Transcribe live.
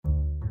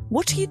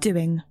What are you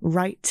doing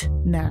right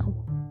now?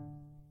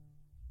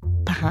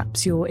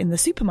 Perhaps you're in the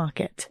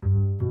supermarket.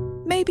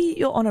 Maybe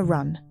you're on a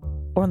run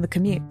or on the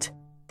commute.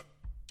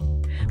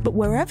 But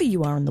wherever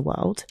you are in the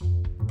world,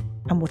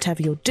 and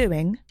whatever you're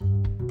doing,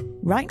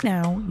 right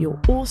now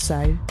you're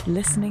also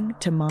listening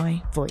to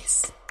my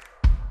voice.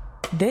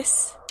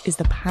 This is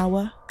the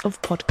power of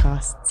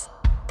podcasts.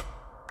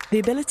 The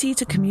ability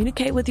to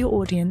communicate with your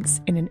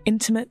audience in an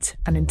intimate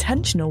and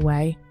intentional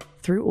way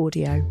through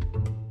audio.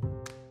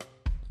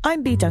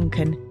 I'm Bea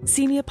Duncan,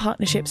 Senior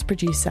Partnerships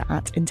Producer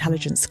at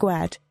Intelligence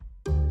Squared.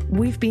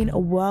 We've been a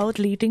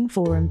world-leading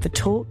forum for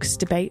talks,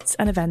 debates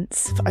and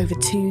events for over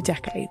 2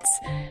 decades.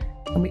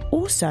 And we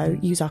also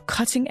use our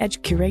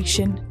cutting-edge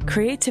curation,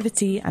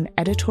 creativity and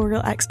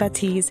editorial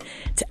expertise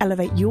to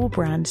elevate your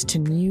brand to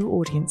new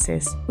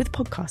audiences with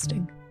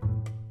podcasting.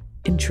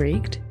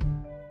 Intrigued?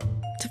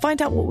 To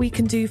find out what we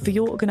can do for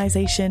your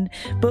organisation,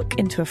 book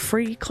into a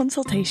free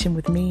consultation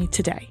with me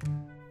today.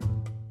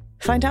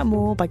 Find out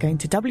more by going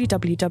to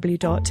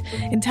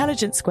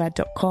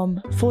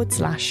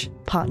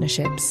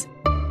www.intelligencesquared.com/partnerships.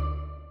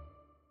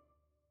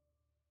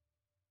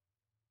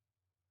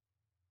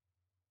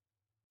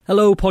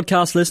 Hello,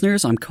 podcast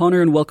listeners. I'm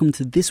Connor and welcome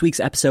to this week's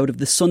episode of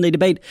The Sunday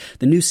Debate,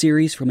 the new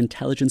series from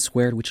Intelligence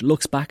Squared, which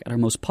looks back at our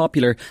most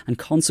popular and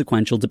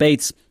consequential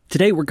debates.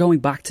 Today, we're going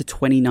back to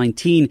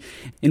 2019,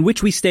 in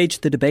which we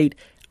staged the debate,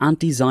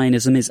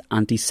 Anti-Zionism is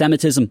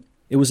Anti-Semitism.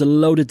 It was a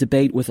loaded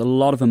debate with a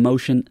lot of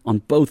emotion on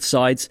both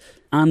sides,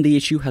 and the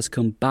issue has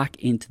come back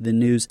into the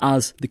news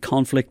as the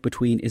conflict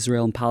between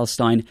Israel and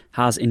Palestine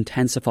has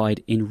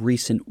intensified in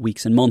recent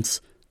weeks and months.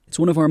 It's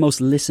one of our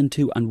most listened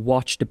to and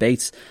watched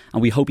debates,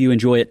 and we hope you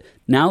enjoy it.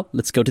 Now,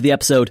 let's go to the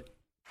episode.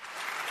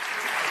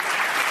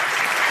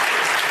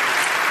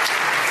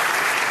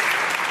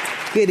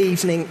 Good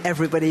evening,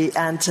 everybody,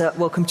 and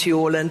welcome to you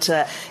all. And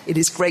it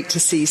is great to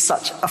see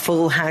such a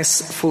full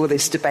house for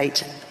this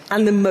debate.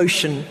 And the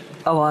motion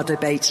of our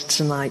debate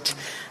tonight: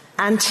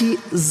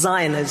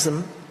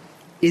 anti-Zionism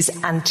is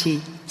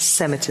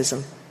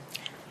anti-Semitism.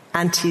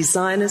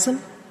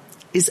 Anti-Zionism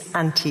is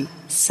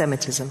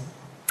anti-Semitism.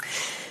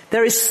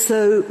 There is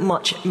so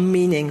much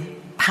meaning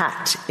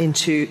packed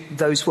into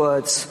those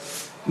words,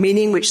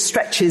 meaning which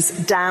stretches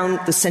down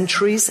the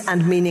centuries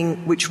and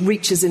meaning which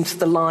reaches into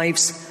the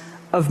lives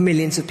of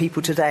millions of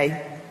people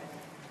today.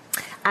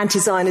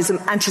 Anti-Zionism,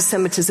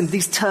 anti-Semitism,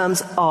 these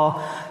terms are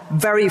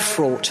very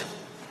fraught.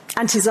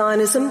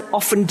 Anti-Zionism,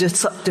 often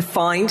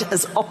defined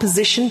as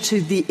opposition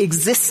to the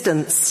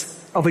existence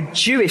of a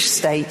Jewish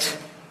state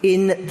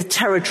in the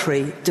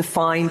territory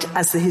defined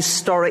as the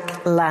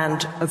historic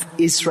land of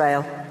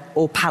Israel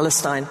or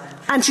Palestine.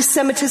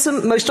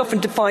 Anti-Semitism, most often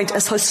defined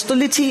as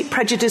hostility,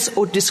 prejudice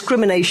or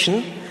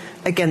discrimination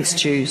against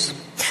Jews.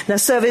 Now,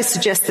 surveys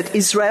suggest that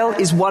Israel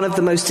is one of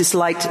the most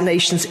disliked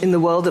nations in the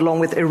world, along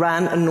with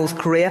Iran and North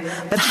Korea.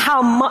 But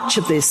how much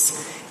of this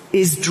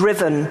is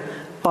driven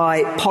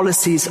by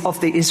policies of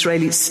the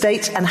Israeli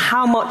state, and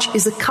how much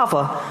is a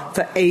cover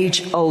for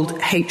age-old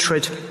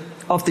hatred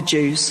of the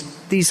Jews?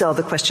 These are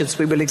the questions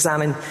we will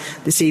examine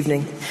this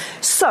evening.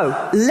 So,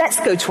 let's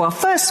go to our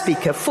first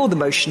speaker for the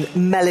motion,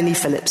 Melanie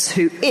Phillips,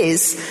 who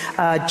is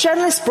a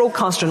journalist,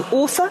 broadcaster and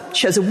author.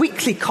 She has a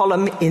weekly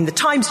column in the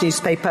Times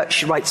newspaper.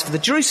 She writes for the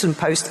Jerusalem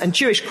Post and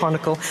Jewish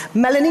Chronicle.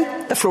 Melanie,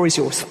 the floor is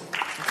yours.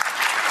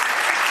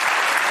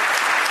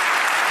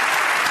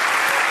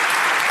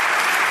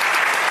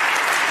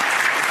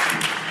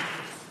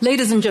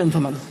 Ladies and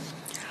gentlemen,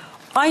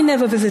 I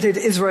never visited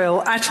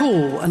Israel at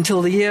all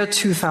until the year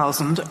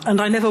 2000, and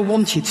I never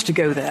wanted to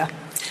go there.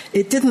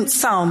 It didn't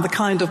sound the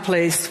kind of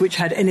place which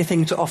had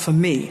anything to offer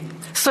me.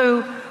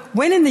 So,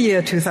 when in the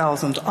year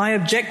 2000 I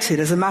objected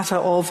as a matter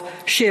of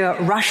sheer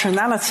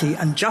rationality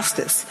and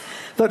justice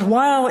that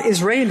while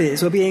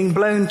Israelis were being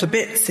blown to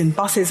bits in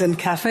buses and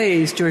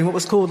cafes during what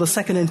was called the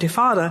Second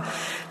Intifada,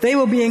 they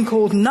were being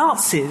called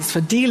Nazis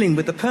for dealing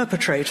with the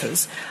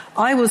perpetrators,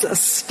 I was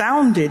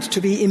astounded to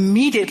be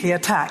immediately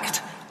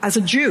attacked as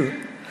a Jew.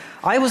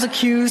 I was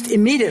accused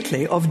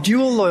immediately of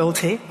dual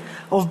loyalty,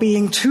 of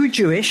being too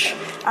Jewish,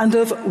 and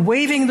of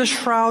waving the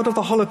shroud of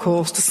the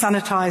Holocaust to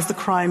sanitize the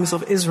crimes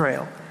of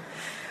Israel.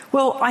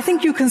 Well, I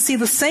think you can see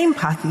the same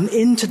pattern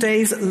in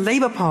today's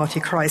Labour Party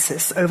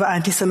crisis over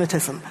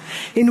anti-Semitism,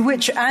 in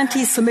which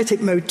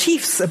anti-Semitic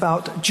motifs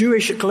about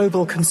Jewish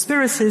global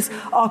conspiracies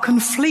are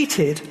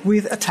conflated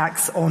with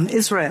attacks on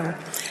Israel.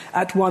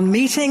 At one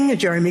meeting,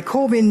 Jeremy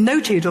Corbyn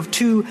noted of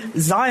 2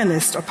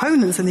 Zionist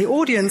opponents in the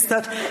audience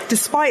that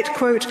despite,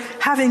 quote,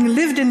 having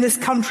lived in this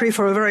country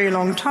for a very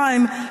long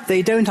time,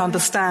 they don't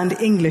understand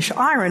English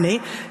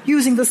irony,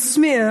 using the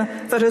smear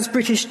that as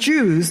British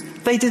Jews,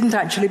 they didn't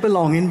actually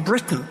belong in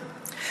Britain.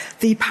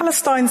 The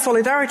Palestine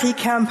Solidarity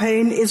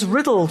Campaign is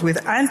riddled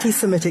with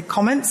anti-Semitic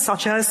comments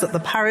such as that the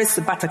Paris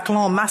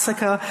Bataclan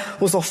massacre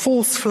was a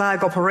false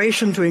flag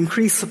operation to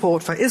increase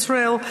support for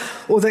Israel,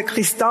 or that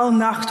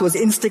Kristallnacht was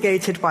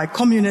instigated by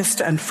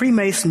communist and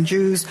Freemason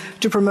Jews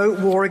to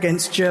promote war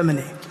against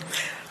Germany.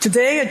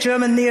 Today, a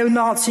German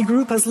neo-Nazi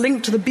group has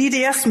linked to the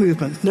BDS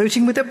movement,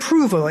 noting with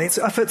approval its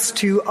efforts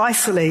to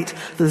isolate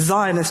the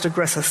Zionist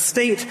aggressor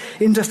state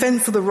in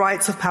defense of the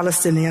rights of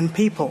Palestinian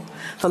people.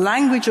 The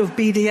language of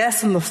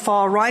BDS and the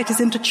far right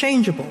is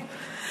interchangeable.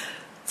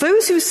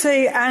 Those who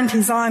say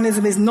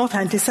anti-Zionism is not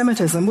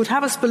anti-Semitism would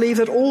have us believe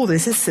that all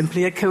this is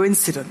simply a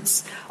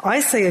coincidence. I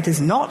say it is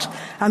not,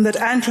 and that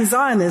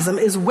anti-Zionism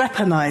is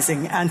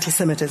weaponizing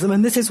anti-Semitism,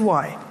 and this is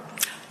why.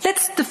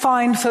 Let's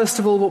define, first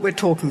of all, what we're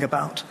talking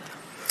about.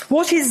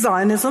 What is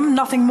Zionism?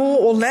 Nothing more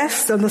or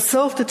less than the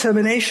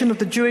self-determination of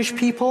the Jewish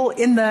people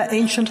in their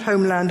ancient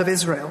homeland of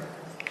Israel.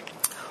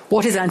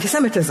 What is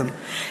anti-Semitism?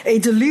 A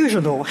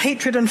delusional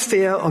hatred and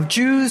fear of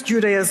Jews,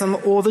 Judaism,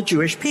 or the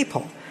Jewish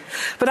people.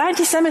 But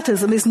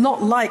anti-Semitism is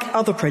not like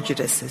other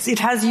prejudices. It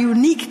has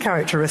unique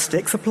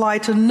characteristics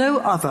applied to no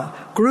other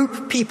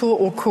group, people,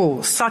 or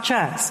cause, such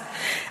as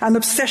an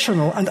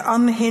obsessional and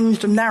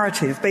unhinged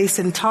narrative based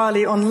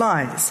entirely on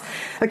lies,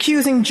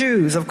 accusing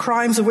Jews of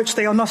crimes of which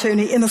they are not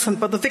only innocent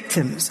but the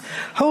victims,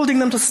 holding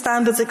them to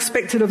standards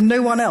expected of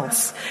no one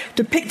else,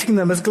 depicting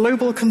them as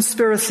global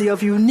conspiracy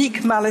of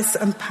unique malice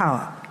and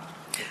power.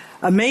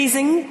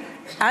 Amazing,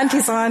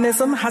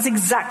 anti-Zionism has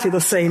exactly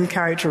the same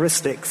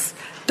characteristics.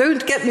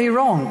 Don't get me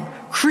wrong,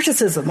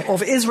 criticism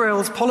of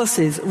Israel's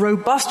policies,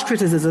 robust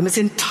criticism, is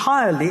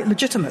entirely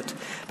legitimate.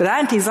 But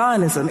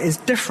anti-Zionism is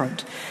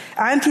different.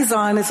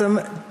 Anti-Zionism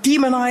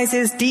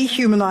demonizes,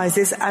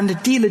 dehumanizes, and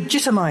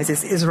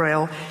delegitimizes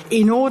Israel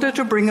in order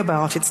to bring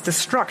about its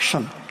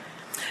destruction.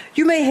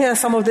 You may hear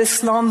some of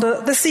this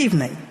slander this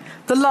evening.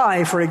 The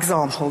lie, for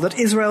example, that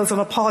Israel is an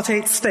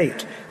apartheid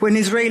state when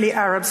Israeli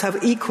Arabs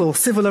have equal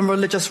civil and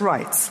religious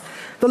rights.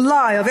 The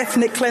lie of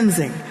ethnic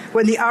cleansing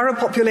when the Arab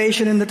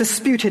population in the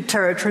disputed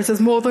territories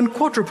has more than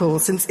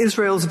quadrupled since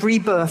Israel's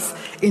rebirth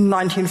in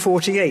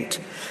 1948.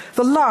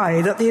 The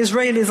lie that the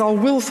Israelis are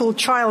willful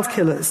child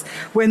killers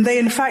when they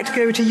in fact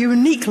go to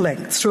unique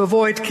lengths to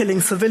avoid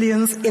killing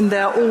civilians in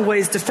their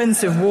always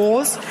defensive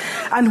wars,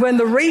 and when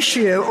the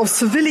ratio of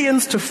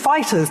civilians to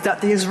fighters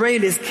that the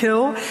Israelis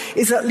kill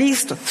is at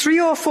least 3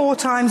 or 4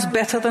 times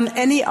better than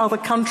any other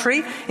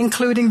country,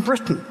 including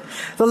Britain.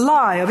 The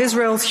lie of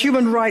Israel's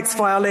human rights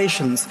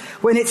violations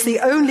when it's the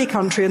only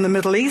country in the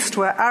Middle East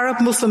where Arab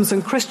Muslims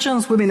and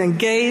Christians, women and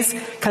gays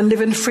can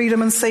live in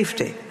freedom and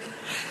safety.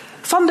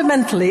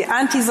 Fundamentally,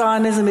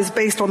 anti-Zionism is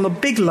based on the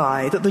big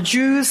lie that the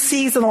Jews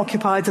seized and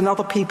occupied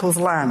another people's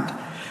land.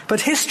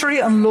 But history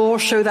and law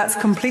show that's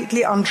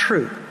completely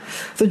untrue.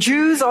 The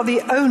Jews are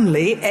the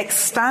only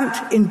extant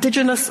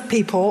indigenous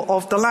people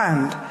of the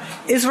land.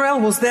 Israel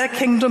was their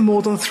kingdom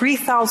more than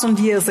 3,000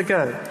 years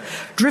ago.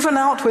 Driven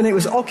out when it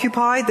was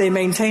occupied, they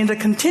maintained a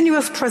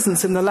continuous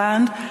presence in the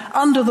land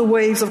under the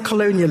waves of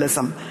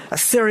colonialism: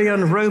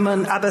 Assyrian,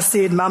 Roman,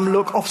 Abbasid,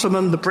 Mamluk,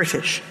 Ottoman, the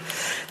British.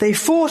 They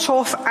fought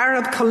off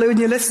Arab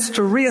colonialists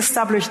to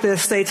re-establish their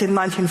state in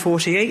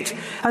 1948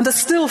 and are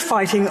still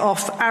fighting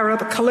off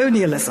Arab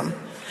colonialism.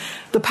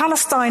 The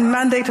Palestine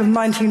Mandate of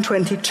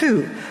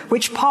 1922,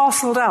 which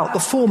parcelled out the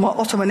former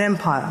Ottoman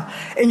Empire,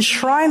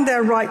 enshrined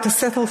their right to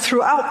settle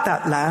throughout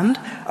that land,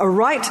 a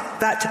right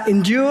that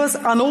endures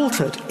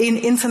unaltered in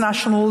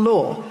international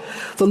law.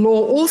 The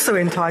law also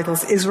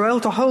entitles Israel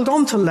to hold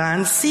on to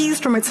land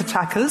seized from its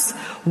attackers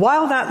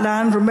while that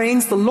land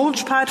remains the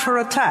launchpad for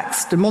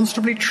attacks,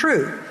 demonstrably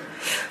true.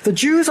 The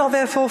Jews are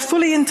therefore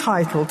fully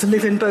entitled to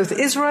live in both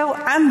Israel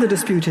and the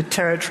disputed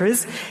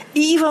territories,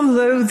 even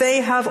though they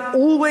have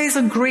always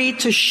agreed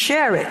to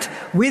share it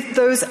with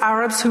those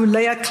Arabs who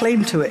lay a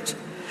claim to it.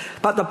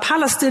 But the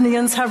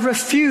Palestinians have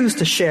refused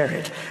to share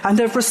it and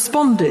have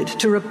responded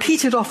to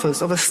repeated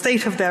offers of a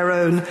state of their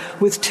own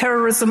with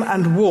terrorism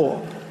and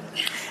war.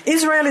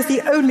 Israel is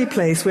the only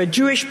place where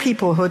Jewish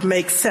peoplehood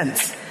makes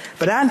sense,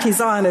 but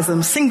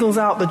anti-Zionism singles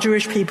out the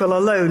Jewish people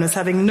alone as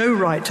having no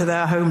right to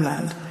their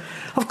homeland.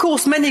 Of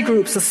course, many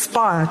groups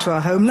aspire to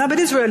a homeland, but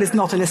Israel is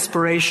not an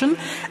aspiration.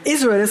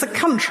 Israel is a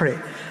country.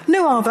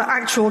 No other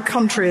actual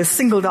country is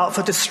singled out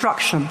for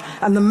destruction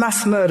and the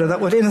mass murder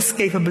that would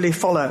inescapably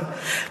follow.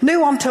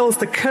 No one tells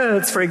the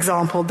Kurds, for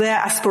example, their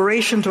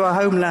aspiration to a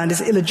homeland is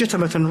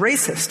illegitimate and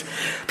racist.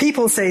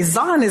 People say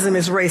Zionism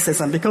is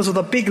racism because of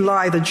the big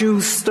lie the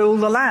Jews stole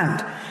the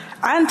land.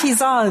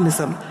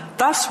 Anti-Zionism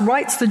thus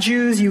writes the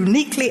Jews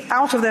uniquely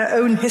out of their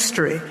own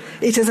history.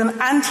 It is an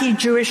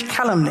anti-Jewish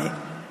calumny.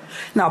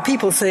 Now,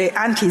 people say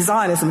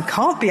anti-Zionism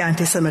can't be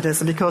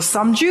anti-Semitism because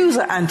some Jews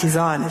are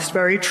anti-Zionist.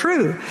 Very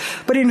true.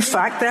 But in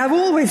fact, there have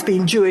always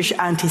been Jewish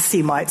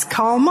anti-Semites.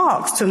 Karl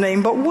Marx, to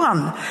name but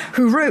one,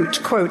 who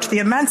wrote, quote, "The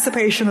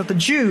emancipation of the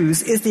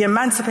Jews is the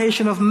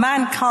emancipation of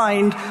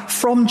mankind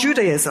from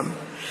Judaism."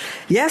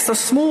 Yes, a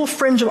small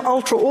fringe of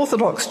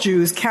ultra-Orthodox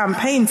Jews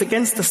campaigns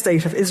against the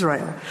state of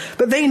Israel,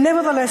 but they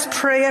nevertheless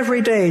pray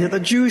every day that the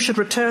Jews should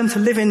return to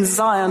live in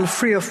Zion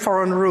free of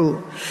foreign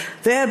rule.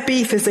 Their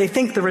beef is they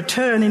think the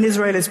return in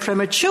Israel is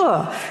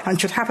premature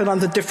and should happen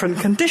under different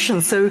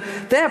conditions, so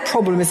their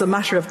problem is a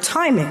matter of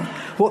timing.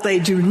 What they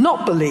do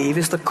not believe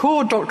is the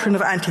core doctrine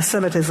of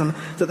anti-Semitism,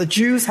 that the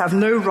Jews have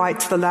no right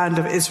to the land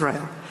of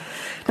Israel.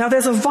 Now,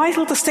 there's a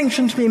vital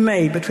distinction to be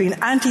made between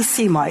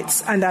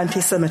anti-Semites and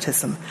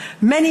anti-Semitism.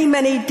 Many,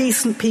 many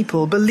decent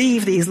people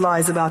believe these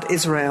lies about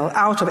Israel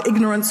out of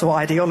ignorance or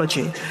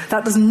ideology.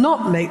 That does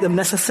not make them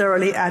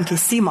necessarily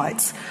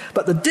anti-Semites,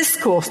 but the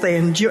discourse they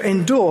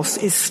endorse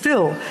is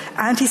still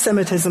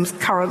anti-Semitism's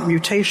current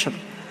mutation.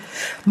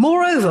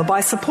 Moreover,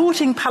 by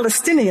supporting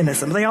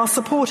Palestinianism, they are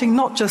supporting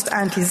not just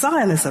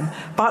anti-Zionism,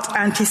 but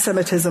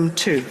anti-Semitism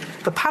too.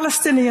 The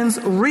Palestinians'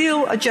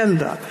 real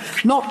agenda,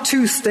 not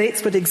two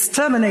states, but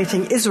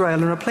exterminating Israel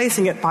and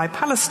replacing it by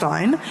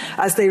Palestine,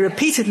 as they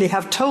repeatedly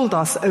have told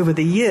us over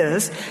the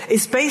years,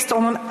 is based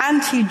on an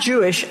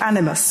anti-Jewish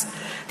animus.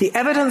 The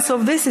evidence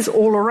of this is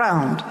all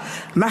around.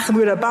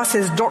 Mahmoud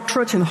Abbas's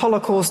doctorate in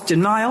Holocaust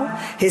denial,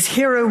 his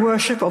hero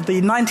worship of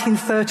the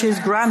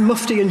 1930s Grand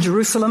Mufti in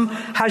Jerusalem,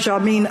 Haj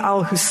Amin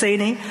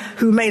al-Husseini,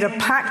 who made a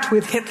pact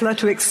with Hitler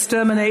to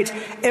exterminate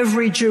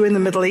every Jew in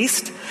the Middle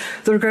East,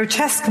 the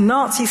grotesque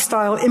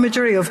Nazi-style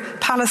imagery of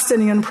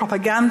Palestinian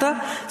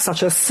propaganda,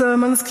 such as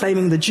sermons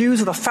claiming the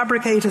Jews are the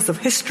fabricators of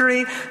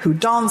history, who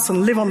dance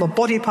and live on the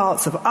body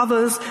parts of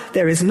others,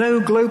 there is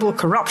no global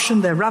corruption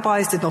their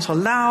rabbis did not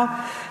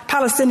allow,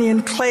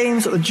 Palestinian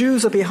claims that the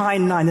Jews are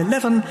behind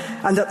 9/11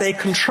 and that they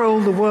control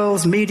the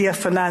world's media,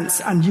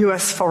 finance, and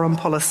US foreign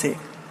policy.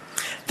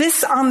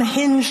 This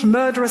unhinged,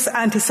 murderous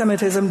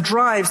anti-Semitism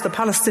drives the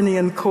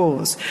Palestinian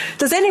cause.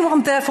 Does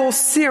anyone therefore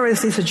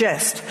seriously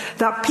suggest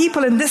that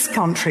people in this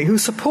country who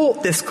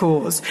support this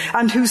cause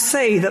and who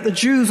say that the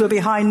Jews were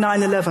behind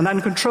 9/11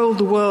 and controlled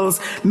the world's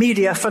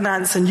media,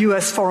 finance, and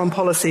US foreign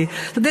policy,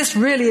 that this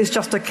really is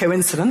just a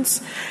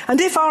coincidence?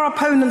 And if our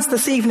opponents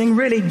this evening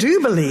really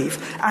do believe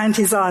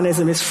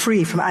anti-Zionism is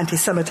free from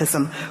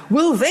anti-Semitism,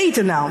 will they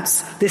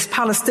denounce this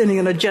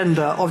Palestinian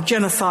agenda of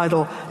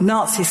genocidal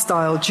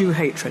Nazi-style Jew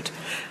hatred?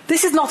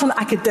 This is not an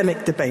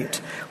academic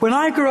debate. When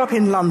I grew up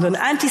in London,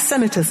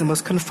 anti-Semitism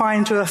was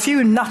confined to a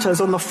few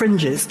nutters on the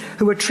fringes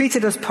who were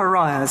treated as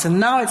pariahs, and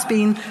now it's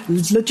been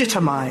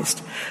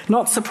legitimized.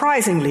 Not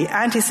surprisingly,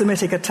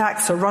 anti-Semitic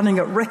attacks are running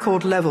at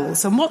record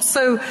levels, and what's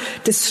so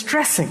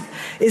distressing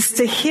is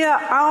to hear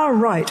our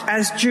right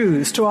as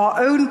Jews to our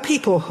own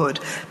peoplehood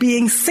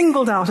being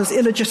singled out as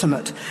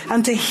illegitimate,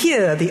 and to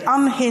hear the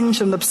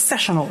unhinged and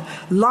obsessional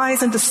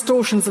lies and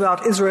distortions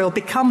about Israel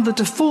become the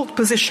default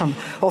position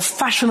of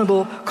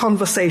fashionable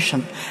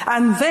conversation.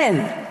 And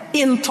then,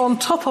 on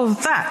top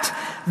of that,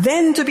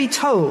 then to be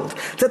told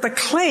that the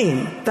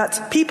claim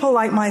that people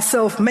like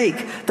myself make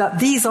that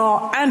these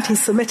are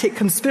anti-Semitic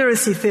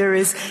conspiracy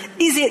theories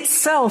is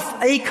itself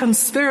a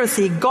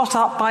conspiracy got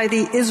up by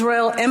the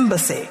Israel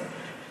embassy.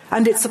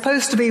 And it's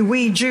supposed to be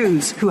we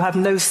Jews who have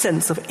no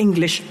sense of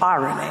English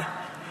irony.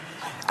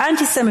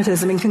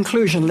 Anti-Semitism, in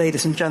conclusion,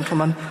 ladies and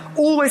gentlemen,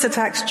 always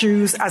attacks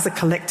Jews as a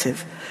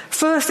collective.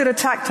 First, it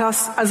attacked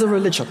us as a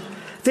religion.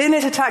 Then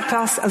it attacked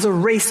us as a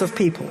race of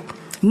people.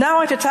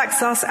 Now it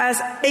attacks us as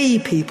a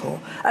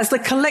people, as the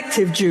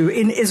collective Jew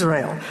in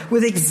Israel,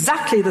 with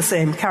exactly the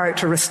same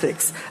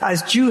characteristics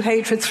as Jew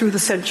hatred through the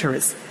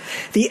centuries.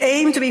 The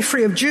aim to be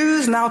free of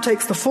Jews now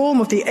takes the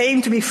form of the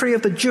aim to be free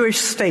of the Jewish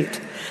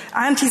state.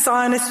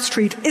 Anti-Zionists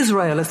treat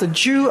Israel as the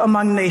Jew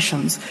among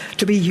nations,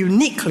 to be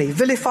uniquely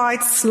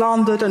vilified,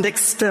 slandered, and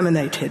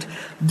exterminated.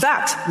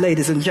 That,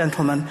 ladies and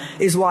gentlemen,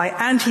 is why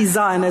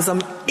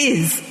anti-Zionism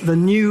is the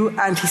new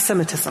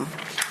anti-Semitism.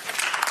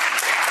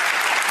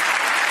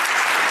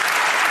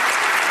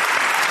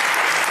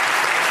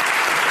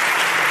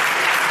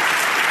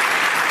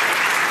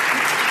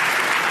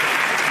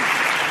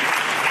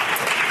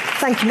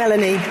 Thank you,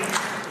 Melanie.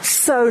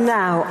 So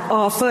now,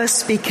 our first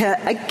speaker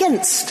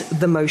against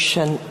the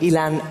motion,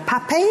 Ilan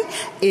Pappé,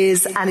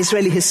 is an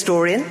Israeli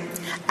historian,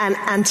 an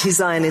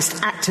anti-Zionist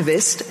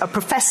activist, a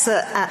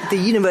professor at the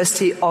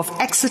University of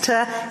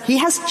Exeter. He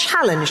has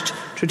challenged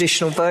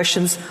traditional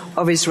versions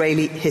of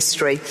Israeli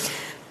history.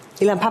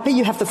 Ilan Pappé,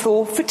 you have the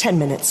floor for 10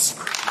 minutes.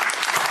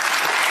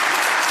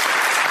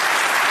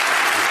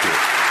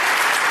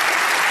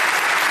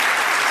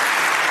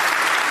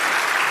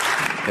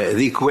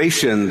 The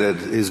equation that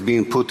is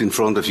being put in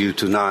front of you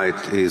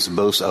tonight is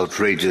both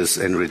outrageous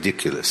and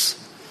ridiculous.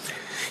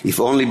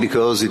 If only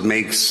because it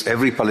makes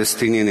every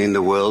Palestinian in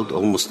the world,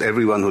 almost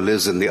everyone who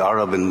lives in the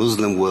Arab and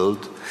Muslim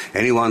world,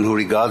 anyone who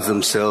regards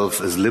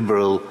themselves as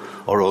liberal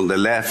or on the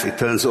left, it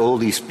turns all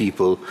these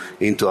people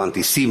into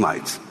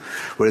anti-Semites.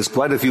 Whereas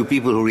quite a few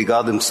people who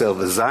regard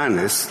themselves as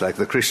Zionists, like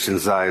the Christian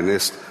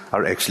Zionists,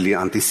 are actually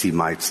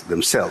anti-Semites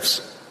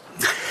themselves.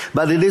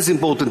 But it is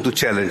important to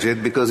challenge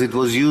it because it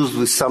was used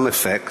with some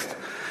effect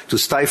to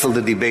stifle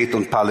the debate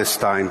on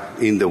Palestine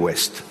in the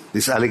West.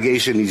 This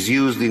allegation is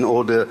used in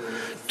order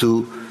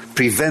to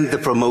prevent the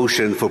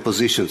promotion for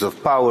positions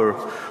of power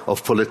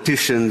of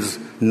politicians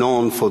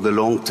known for the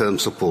long-term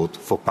support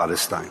for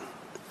Palestine.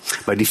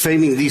 By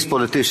defaming these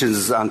politicians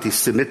as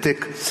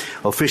anti-Semitic,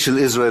 official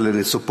Israel and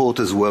its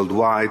supporters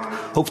worldwide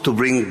hope to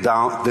bring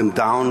them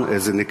down,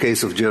 as in the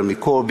case of Jeremy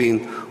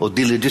Corbyn, or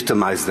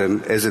delegitimize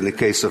them, as in the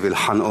case of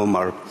Ilhan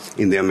Omar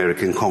in the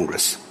American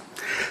Congress.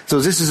 So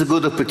this is a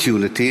good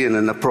opportunity and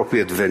an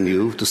appropriate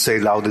venue to say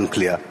loud and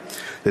clear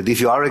that if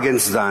you are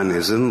against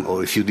Zionism,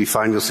 or if you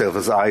define yourself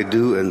as I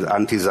do and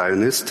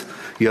anti-Zionist,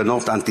 you are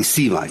not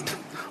anti-Semite,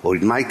 or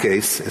in my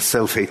case, a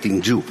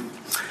self-hating Jew,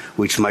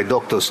 which my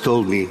doctors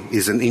told me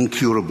is an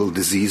incurable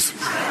disease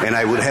and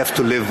I would have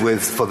to live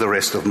with for the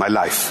rest of my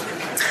life.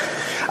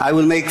 I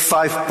will make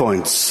 5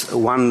 points,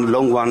 one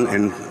long one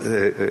and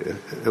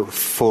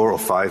 4 or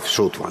 5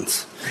 short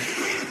ones.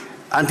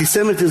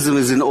 Anti-Semitism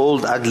is an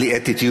old, ugly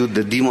attitude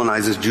that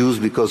demonizes Jews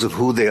because of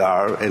who they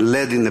are and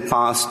led in the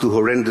past to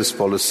horrendous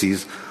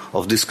policies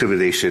of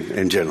discrimination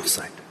and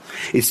genocide.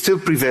 It still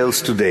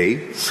prevails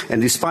today, and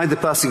despite the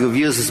passing of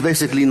years, it's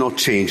basically not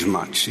changed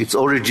much. Its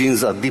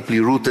origins are deeply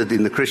rooted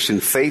in the Christian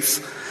faith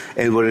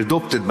and were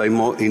adopted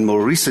in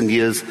more recent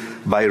years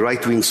by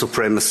right-wing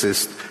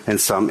supremacists and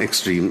some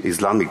extreme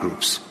Islamic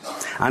groups.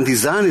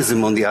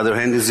 Anti-Zionism, on the other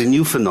hand, is a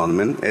new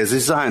phenomenon, as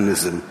is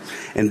Zionism,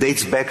 and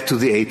dates back to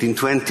the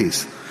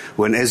 1820s,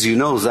 when, as you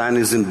know,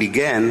 Zionism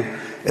began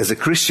as a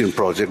Christian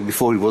project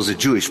before it was a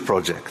Jewish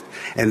project.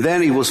 And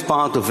then it was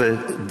part of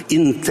an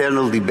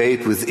internal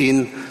debate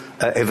within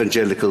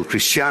evangelical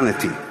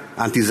Christianity.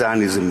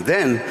 Anti-Zionism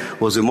then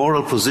was a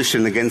moral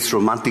position against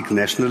romantic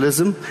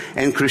nationalism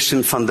and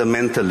Christian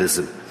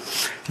fundamentalism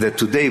that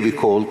today we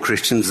call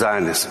Christian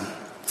Zionism.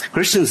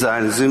 Christian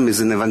Zionism is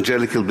an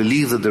evangelical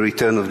belief that the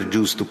return of the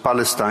Jews to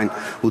Palestine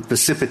would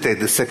precipitate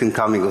the second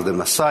coming of the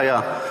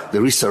Messiah,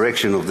 the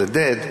resurrection of the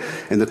dead,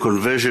 and the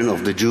conversion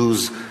of the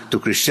Jews to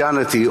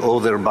Christianity or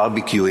their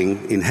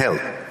barbecuing in hell.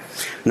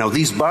 Now,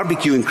 these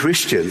barbecuing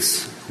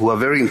Christians, who are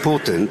very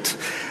important,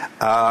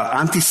 are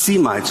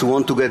anti-Semites who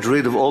want to get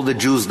rid of all the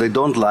Jews they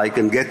don't like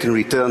and get in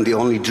return the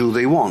only Jew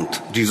they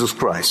want, Jesus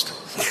Christ.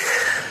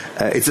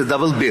 It's a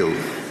double bill.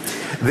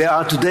 They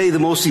are today the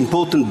most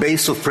important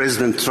base of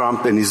President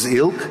Trump and his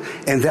ilk,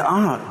 and they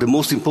are the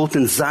most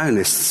important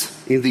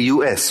Zionists in the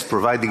US,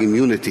 providing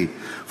immunity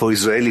for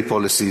Israeli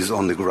policies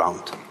on the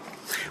ground.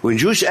 When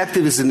Jewish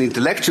activists and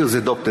intellectuals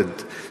adopted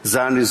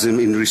Zionism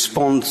in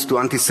response to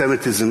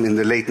anti-Semitism in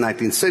the late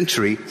 19th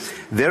century,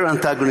 their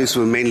antagonists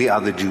were mainly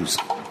other Jews.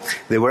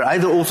 They were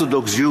either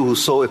Orthodox Jews who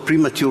saw a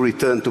premature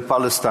return to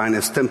Palestine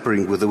as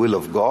tampering with the will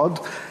of God,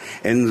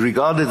 and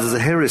regarded as a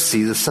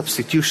heresy the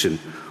substitution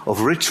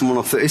of rich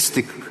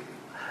monotheistic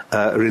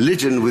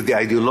religion with the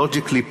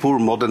ideologically poor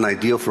modern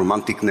idea of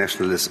romantic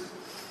nationalism.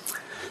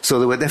 So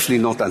they were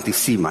definitely not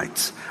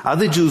anti-Semites.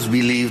 Other Jews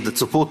believed that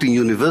supporting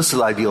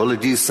universal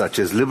ideologies such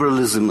as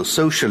liberalism or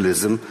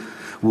socialism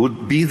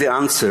would be the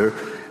answer,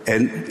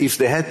 and if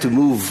they had to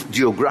move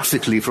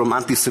geographically from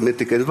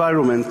anti-Semitic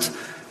environments,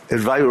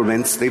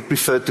 they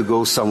preferred to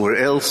go somewhere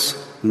else,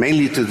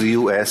 mainly to the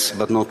US,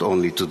 but not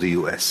only to the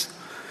US.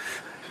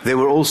 They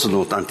were also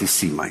not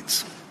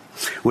anti-Semites.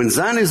 When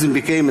Zionism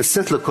became a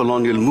settler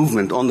colonial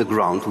movement on the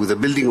ground with the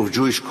building of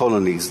Jewish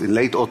colonies in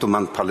late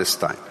Ottoman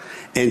Palestine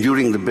and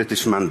during the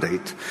British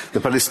Mandate,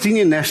 the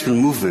Palestinian national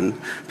movement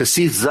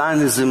perceived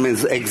Zionism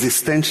as an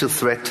existential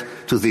threat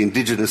to the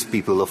indigenous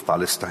people of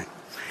Palestine.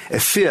 A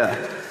fear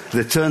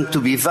that turned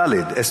to be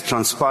valid, as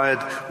transpired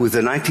with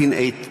the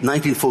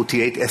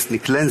 1948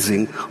 ethnic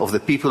cleansing of the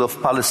people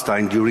of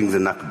Palestine during the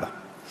Nakba.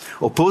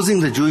 Opposing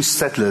the Jewish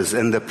settlers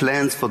and their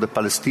plans for the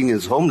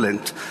Palestinians'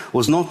 homeland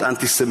was not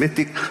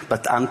anti-Semitic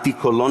but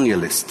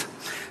anti-colonialist,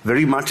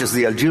 very much as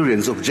the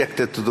Algerians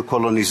objected to the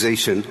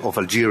colonization of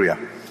Algeria.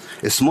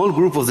 A small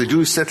group of the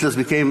Jewish settlers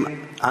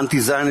became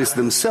anti-Zionist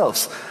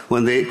themselves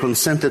when they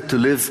consented to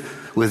live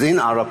within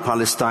Arab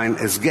Palestine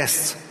as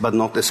guests but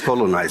not as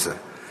colonizer,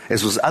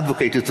 as was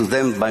advocated to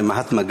them by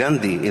Mahatma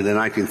Gandhi in the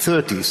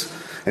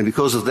 1930s, and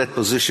because of that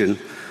position,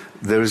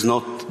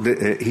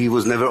 he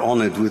was never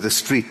honored with a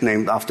street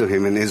named after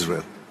him in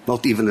Israel,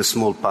 not even a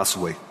small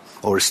pathway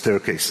or a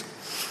staircase.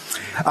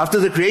 After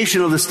the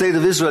creation of the State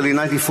of Israel in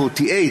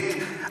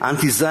 1948,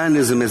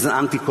 anti-Zionism as an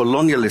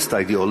anti-colonialist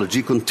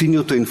ideology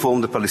continued to inform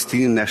the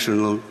Palestinian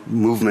national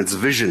movement's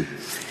vision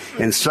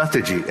and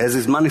strategy, as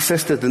is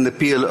manifested in the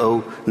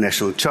PLO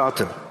National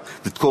Charter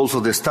that called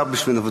for the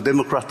establishment of a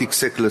democratic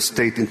secular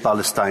state in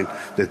Palestine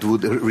that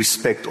would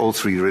respect all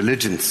three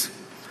religions.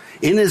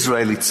 In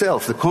Israel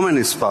itself, the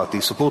Communist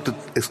Party, supported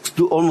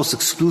almost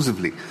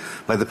exclusively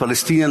by the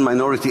Palestinian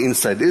minority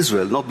inside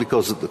Israel, not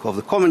because of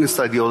the communist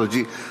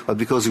ideology, but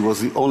because it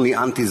was the only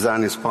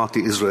anti-Zionist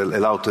party Israel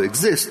allowed to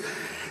exist,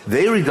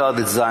 they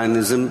regarded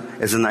Zionism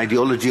as an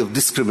ideology of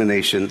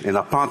discrimination and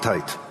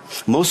apartheid.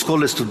 Most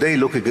scholars today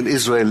looking at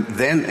Israel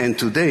then and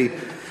today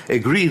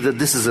agree that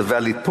this is a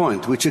valid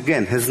point, which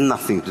again has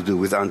nothing to do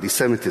with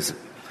anti-Semitism.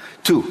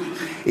 2.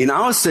 In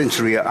our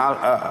century,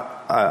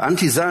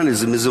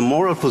 anti-Zionism is a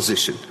moral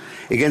position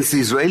against the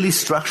Israeli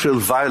structural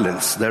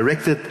violence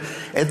directed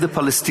at the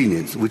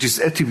Palestinians, which is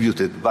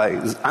attributed by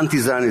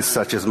anti-Zionists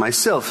such as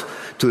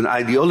myself to an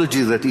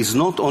ideology that is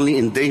not only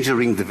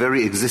endangering the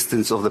very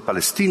existence of the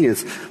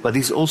Palestinians, but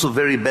is also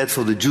very bad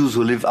for the Jews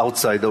who live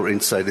outside or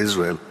inside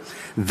Israel.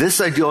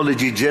 This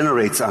ideology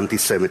generates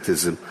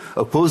anti-Semitism.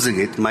 Opposing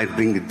it might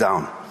bring it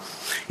down.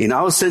 In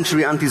our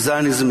century,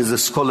 anti-Zionism is a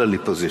scholarly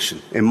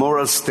position, a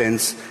moral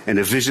stance, and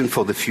a vision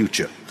for the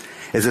future.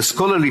 As a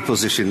scholarly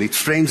position, it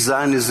frames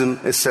Zionism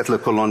as settler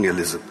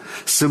colonialism,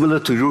 similar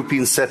to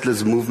European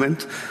settlers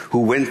movement who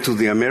went to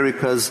the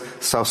Americas,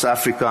 South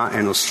Africa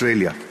and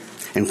Australia,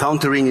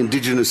 encountering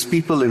indigenous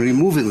people and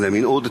removing them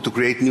in order to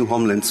create new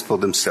homelands for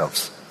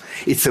themselves.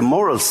 It's a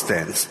moral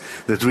stance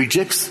that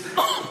rejects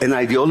an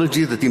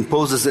ideology that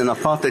imposes an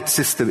apartheid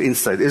system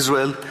inside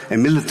Israel, a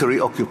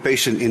military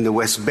occupation in the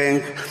West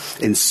Bank,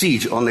 and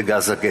siege on the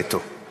Gaza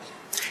ghetto.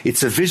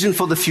 It's a vision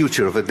for the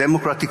future of a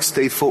democratic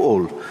state for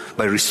all,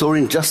 by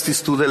restoring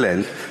justice to the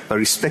land, by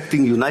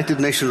respecting United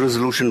Nations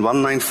Resolution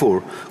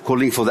 194,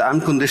 calling for the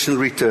unconditional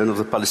return of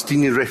the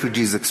Palestinian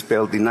refugees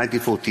expelled in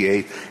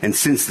 1948 and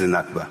since the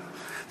Nakba.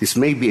 This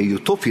may be a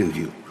utopian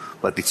view,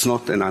 but it's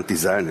not an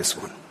anti-Zionist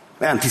one,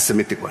 an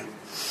anti-Semitic one.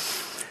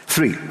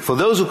 3. For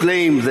those who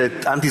claim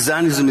that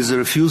anti-Zionism is a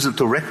refusal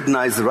to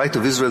recognize the right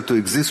of Israel to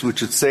exist, we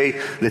should say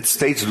that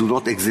states do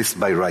not exist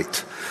by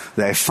right.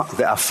 They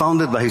are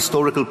founded by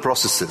historical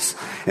processes,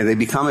 and they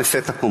become a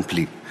fait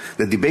accompli.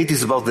 The debate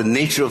is about the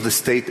nature of the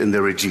state and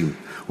the regime.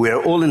 We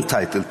are all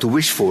entitled to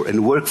wish for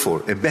and work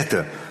for a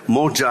better,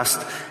 more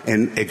just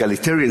and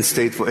egalitarian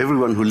state for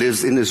everyone who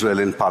lives in Israel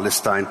and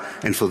Palestine,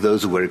 and for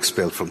those who were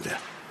expelled from there.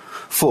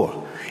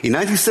 4. In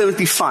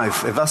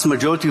 1975, a vast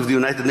majority of the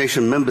United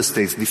Nations member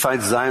states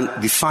defined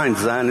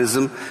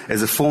Zionism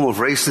as a form of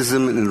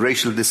racism and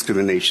racial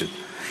discrimination.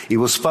 It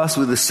was passed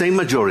with the same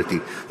majority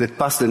that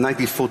passed the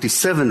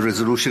 1947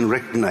 resolution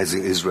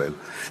recognizing Israel.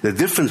 The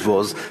difference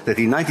was that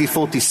in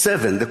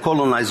 1947, the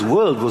colonized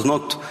world was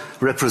not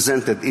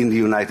represented in the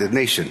United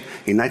Nations.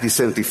 In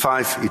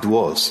 1975, it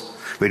was.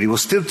 But it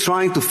was still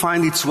trying to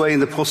find its way in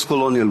the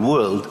post-colonial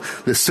world.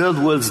 The Third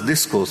World's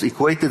discourse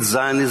equated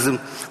Zionism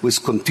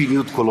with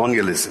continued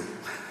colonialism.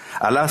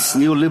 Alas,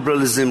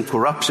 neoliberalism,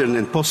 corruption,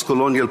 and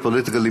post-colonial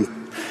political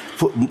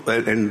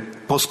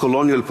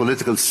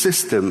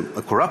system,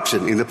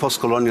 corruption in the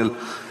post-colonial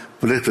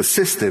political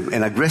system,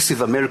 and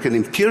aggressive American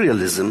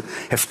imperialism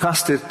have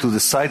casted to the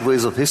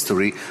sideways of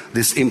history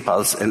this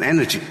impulse and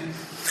energy.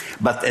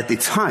 But at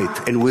its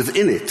height and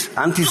within it,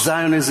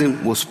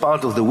 anti-Zionism was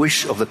part of the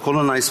wish of the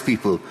colonized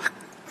people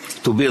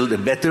to build a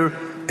better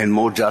and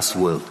more just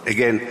world.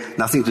 Again,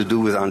 nothing to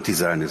do with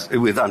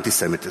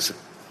anti-Semitism.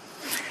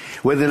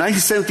 When the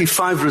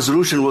 1975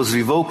 resolution was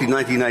revoked in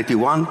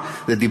 1991,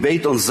 the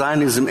debate on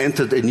Zionism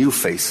entered a new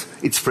phase,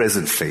 its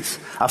present phase.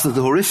 After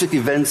the horrific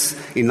events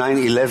in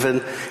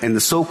 9/11 and the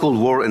so-called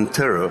war and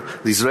terror,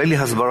 the Israeli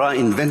Hasbara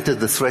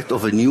invented the threat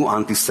of a new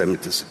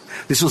anti-Semitism.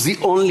 This was the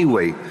only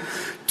way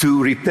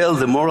to repel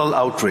the moral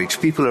outrage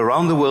people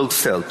around the world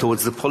felt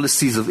towards the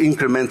policies of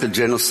incremental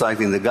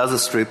genocide in the Gaza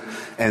Strip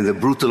and the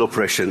brutal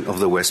oppression of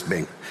the West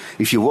Bank.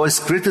 If you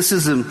voiced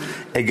criticism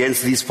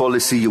against these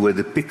policies, you were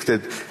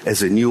depicted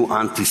as a new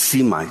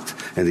anti-Semite,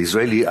 and the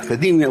Israeli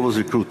academia was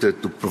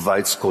recruited to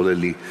provide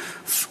scholarly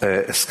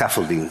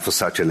scaffolding for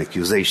such an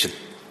accusation.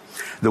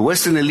 The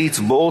Western elites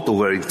bought or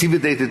were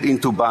intimidated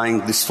into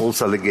buying this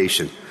false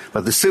allegation.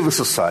 But the civil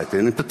society,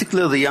 and in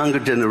particular the younger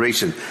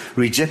generation,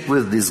 reject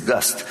with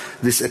disgust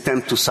this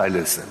attempt to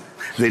silence them.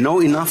 They know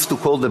enough to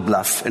call the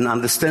bluff and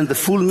understand the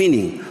full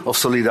meaning of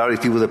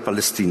solidarity with the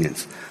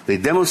Palestinians. They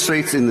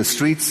demonstrate in the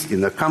streets,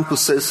 in their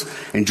campuses,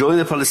 and join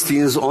the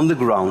Palestinians on the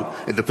ground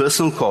at a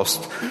personal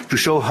cost to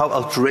show how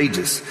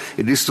outrageous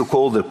it is to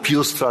call the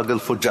pure struggle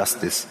for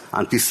justice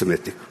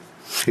anti-Semitic.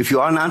 If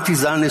you are an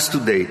anti-Zionist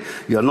today,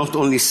 you are not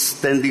only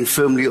standing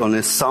firmly on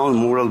a sound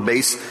moral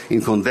base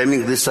in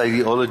condemning this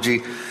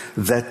ideology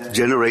that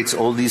generates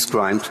all these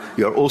crimes,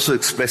 you are also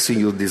expressing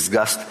your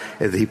disgust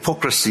at the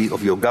hypocrisy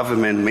of your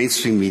government,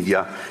 mainstream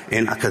media,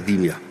 and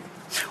academia.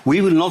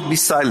 We will not be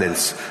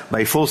silenced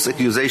by false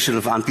accusation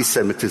of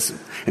anti-Semitism,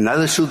 and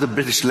neither should the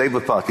British Labour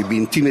Party be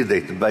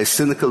intimidated by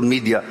cynical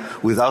media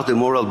without a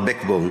moral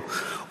backbone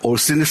or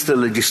sinister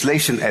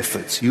legislation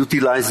efforts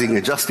utilizing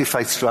a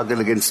justified struggle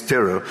against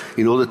terror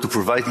in order to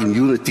provide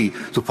immunity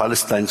to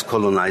Palestine's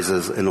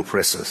colonizers and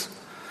oppressors.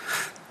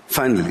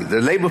 Finally, the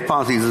Labour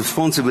Party is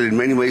responsible in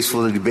many ways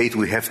for the debate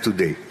we have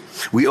today.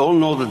 We all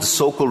know that the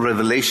so-called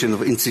revelation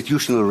of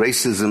institutional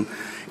racism,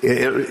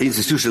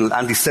 institutional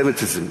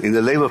anti-Semitism in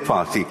the Labour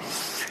Party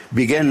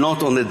began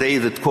not on the day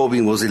that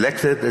Corbyn was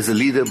elected as a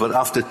leader, but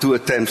after 2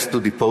 attempts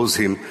to depose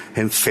him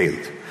and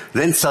failed.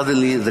 Then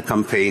suddenly the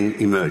campaign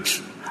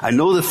emerged. I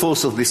know the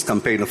force of this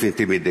campaign of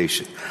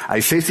intimidation.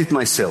 I face it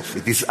myself.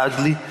 It is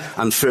ugly,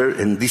 unfair,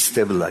 and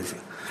destabilizing.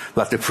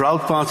 But a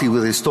proud party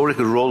with a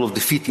historical role of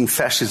defeating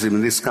fascism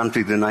in this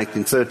country in the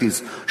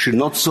 1930s should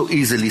not so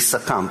easily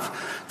succumb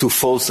to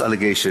false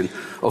allegation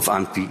of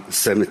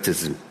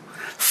anti-Semitism.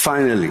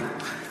 Finally,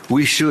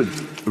 we should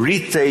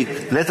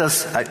retake,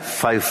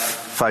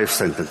 five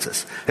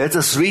sentences. Let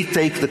us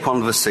retake the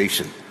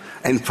conversation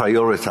and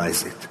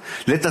prioritize it.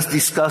 Let us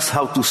discuss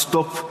how to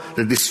stop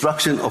the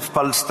destruction of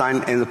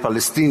Palestine and the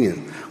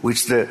Palestinians,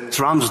 which the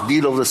Trump's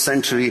deal of the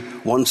century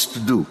wants to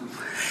do.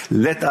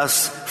 Let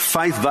us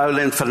fight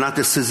violent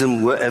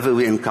fanaticism wherever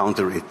we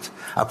encounter it.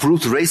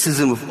 Uproot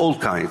racism of all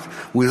kinds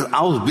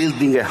without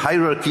building a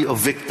hierarchy of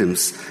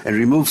victims, and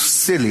remove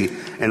silly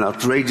and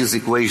outrageous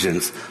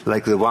equations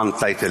like the one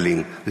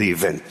titling the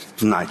event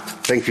tonight.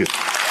 Thank you.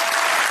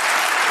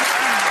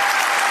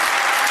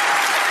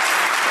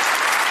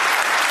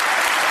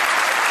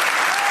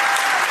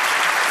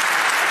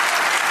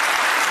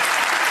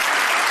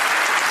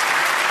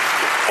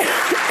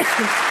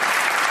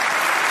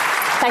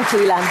 Thank you,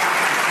 Ilan.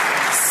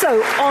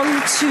 So, on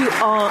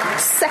to our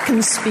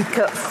second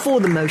speaker for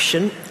the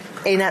motion,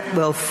 Einat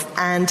Wolf.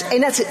 And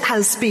Einat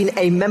has been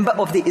a member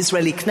of the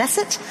Israeli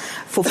Knesset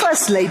for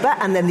first Labour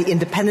and then the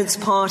Independence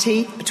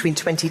Party between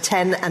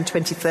 2010 and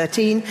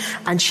 2013.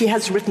 And she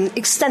has written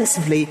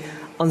extensively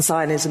on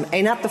Zionism.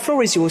 Einat, the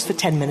floor is yours for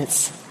 10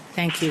 minutes.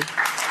 Thank you.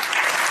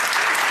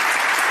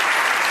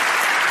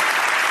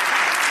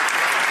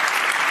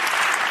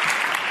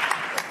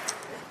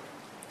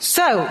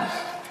 So,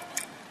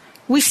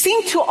 we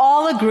seem to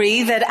all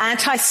agree that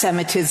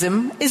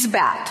anti-Semitism is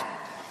bad.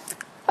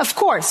 Of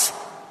course,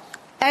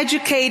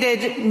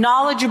 educated,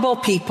 knowledgeable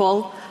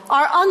people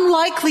are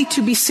unlikely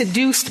to be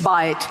seduced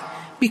by it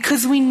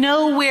because we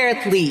know where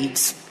it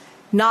leads: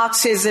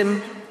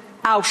 Nazism,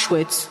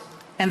 Auschwitz,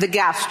 and the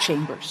gas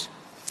chambers.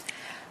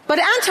 But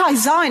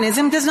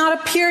anti-Zionism does not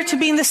appear to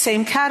be in the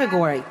same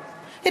category.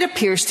 It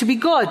appears to be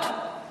good.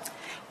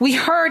 We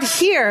heard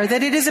here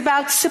that it is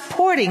about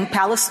supporting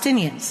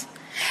Palestinians,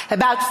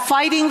 about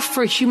fighting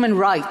for human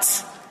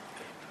rights.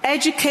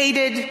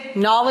 Educated,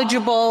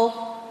 knowledgeable,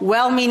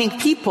 well-meaning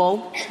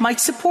people might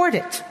support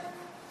it.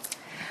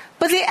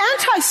 But the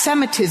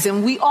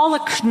anti-Semitism we all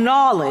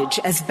acknowledge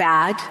as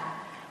bad,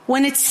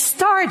 when it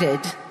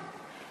started,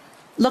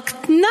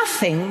 looked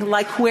nothing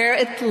like where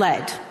it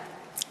led.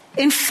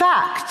 In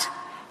fact,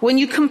 when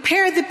you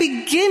compare the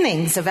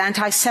beginnings of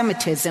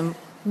anti-Semitism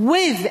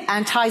with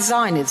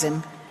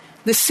anti-Zionism,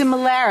 the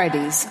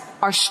similarities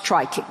are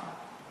striking.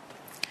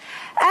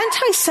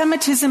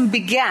 Anti-Semitism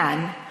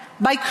began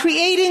by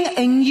creating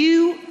a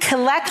new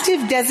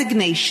collective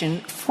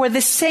designation for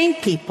the same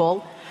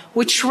people,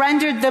 which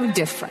rendered them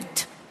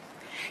different.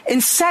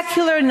 In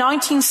secular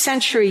 19th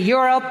century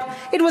Europe,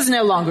 it was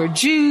no longer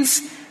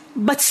Jews,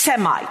 but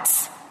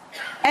Semites.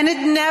 And it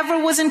never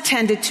was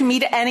intended to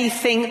mean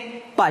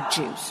anything but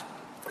Jews.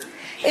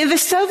 In the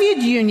Soviet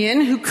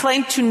Union, who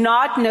claimed to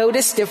not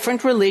notice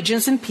different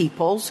religions and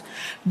peoples,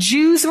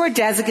 Jews were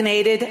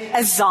designated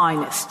as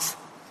Zionists.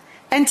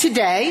 And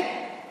today,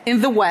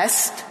 in the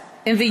West,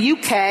 in the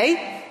UK,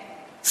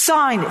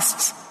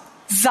 Zionists,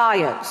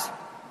 Zios.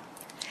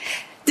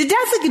 The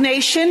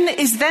designation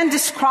is then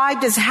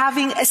described as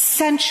having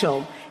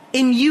essential,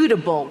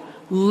 immutable,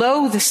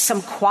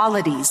 loathsome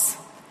qualities.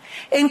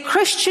 In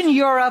Christian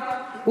Europe,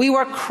 we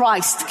were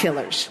Christ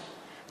killers.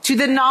 To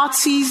the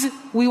Nazis,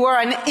 we were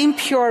an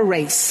impure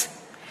race.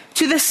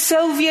 To the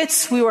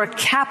Soviets, we were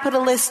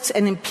capitalists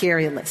and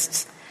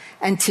imperialists.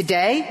 And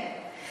today,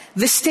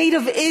 the State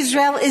of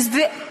Israel is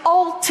the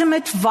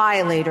ultimate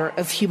violator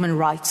of human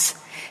rights.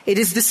 It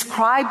is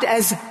described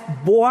as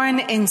born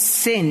in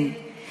sin.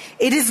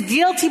 It is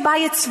guilty by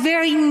its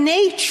very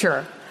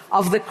nature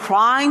of the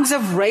crimes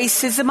of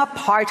racism,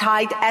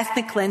 apartheid,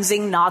 ethnic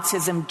cleansing,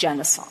 Nazism,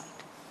 genocide.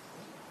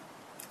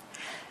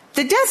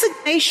 The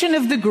designation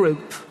of the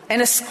group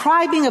and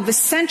ascribing of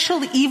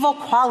essential evil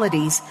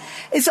qualities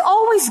is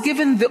always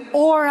given the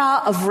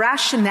aura of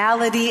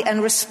rationality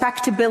and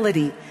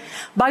respectability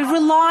by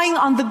relying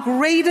on the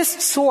greatest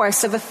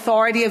source of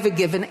authority of a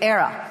given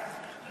era: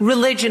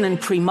 religion in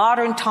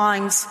pre-modern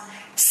times,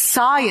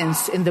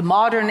 science in the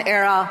modern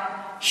era,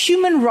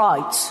 human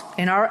rights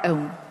in our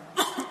own.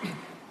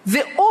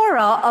 The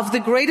aura of the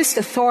greatest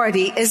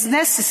authority is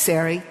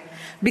necessary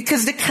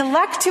because the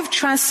collective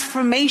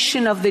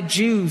transformation of the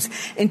Jews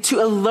into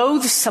a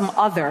loathsome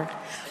other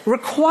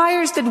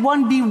requires that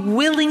one be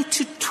willing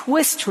to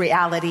twist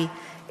reality,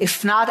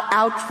 if not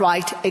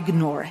outright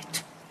ignore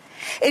it.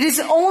 It is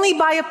only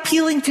by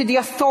appealing to the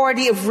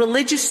authority of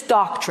religious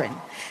doctrine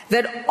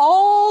that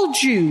all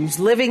Jews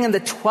living in the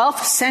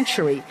 12th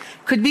century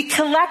could be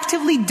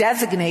collectively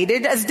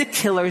designated as the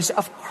killers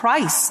of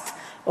Christ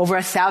over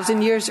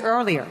 1,000 years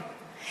earlier.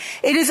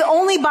 It is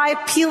only by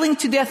appealing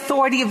to the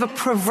authority of a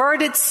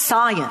perverted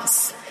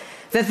science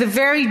that the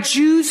very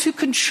Jews who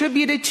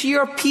contributed to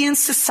European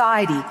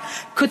society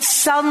could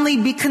suddenly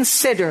be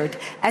considered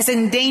as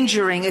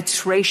endangering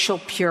its racial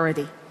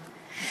purity.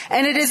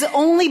 And it is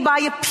only by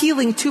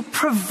appealing to a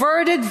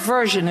perverted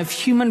version of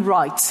human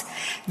rights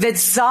that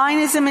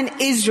Zionism and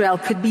Israel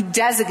could be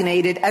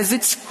designated as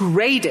its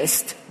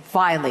greatest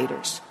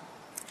violators.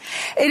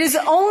 It is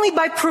only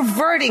by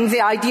perverting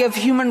the idea of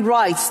human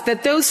rights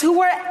that those who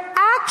were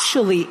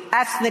actually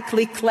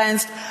ethnically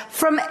cleansed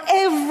from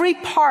every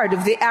part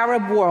of the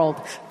Arab world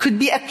could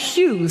be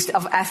accused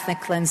of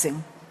ethnic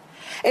cleansing.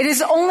 It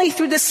is only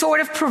through this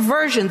sort of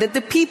perversion that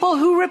the people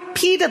who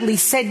repeatedly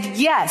said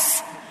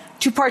yes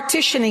to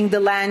partitioning the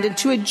land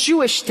into a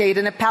Jewish state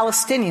and a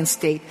Palestinian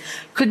state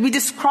could be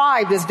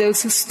described as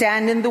those who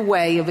stand in the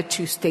way of a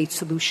two-state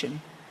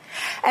solution.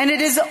 And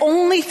it is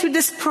only through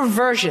this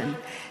perversion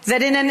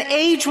that in an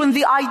age when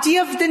the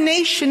idea of the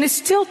nation is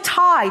still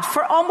tied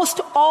for almost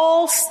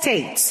all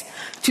states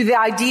to the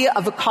idea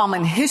of a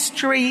common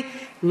history,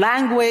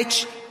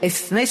 language,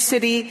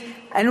 ethnicity,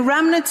 and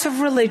remnants of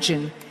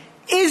religion,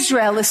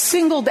 Israel is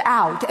singled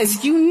out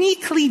as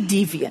uniquely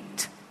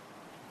deviant.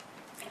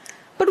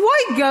 But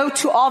why go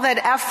to all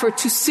that effort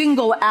to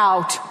single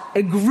out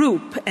a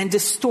group and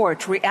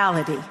distort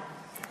reality?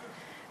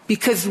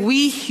 Because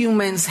we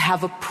humans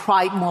have a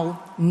primal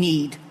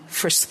need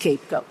for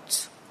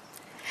scapegoats.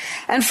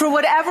 And for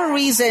whatever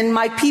reason,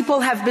 my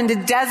people have been the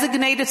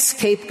designated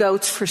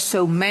scapegoats for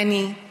so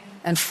many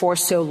and for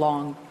so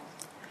long.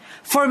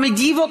 For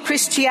medieval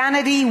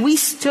Christianity, we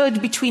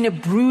stood between a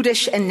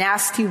brutish and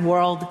nasty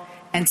world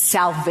and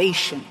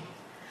salvation.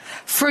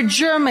 For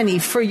Germany,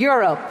 for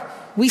Europe,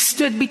 we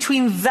stood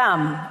between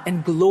them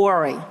and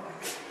glory.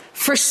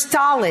 For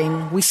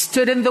Stalin, we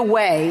stood in the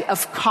way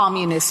of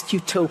communist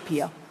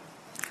utopia.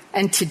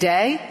 And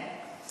today,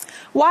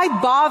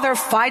 why bother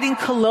fighting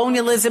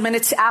colonialism and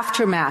its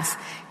aftermath?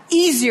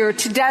 Easier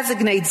to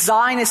designate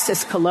Zionists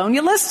as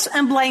colonialists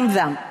and blame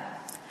them.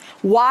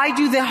 Why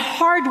do the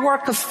hard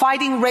work of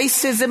fighting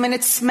racism and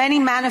its many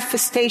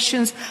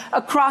manifestations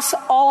across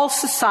all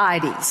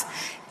societies?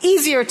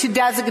 Easier to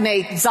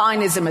designate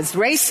Zionism as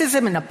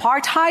racism and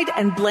apartheid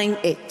and blame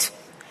it.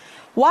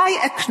 Why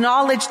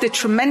acknowledge the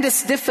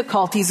tremendous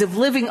difficulties of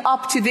living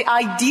up to the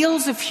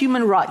ideals of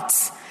human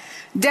rights?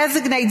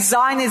 Designate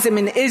Zionism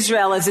in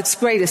Israel as its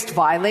greatest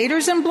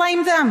violators and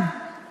blame them.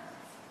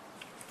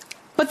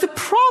 But the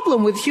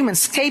problem with human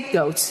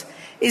scapegoats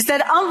is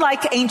that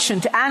unlike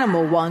ancient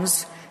animal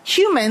ones,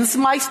 humans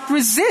might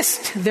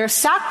resist their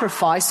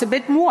sacrifice a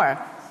bit more.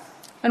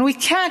 And we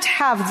can't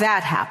have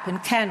that happen,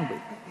 can we?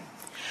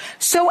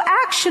 So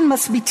action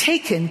must be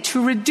taken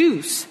to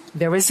reduce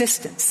their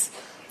resistance.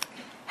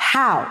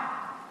 How?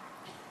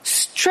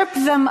 Strip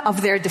them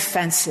of their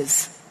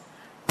defenses.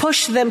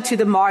 Push them to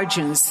the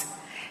margins.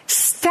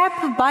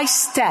 Step by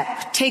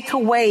step, take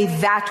away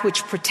that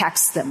which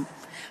protects them.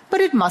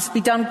 But it must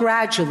be done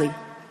gradually.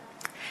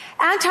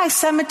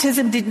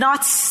 Anti-Semitism did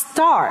not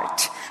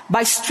start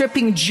by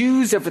stripping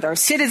Jews of their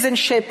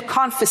citizenship,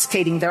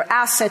 confiscating their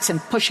assets, and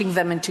pushing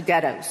them into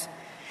ghettos.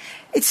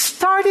 It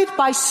started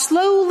by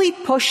slowly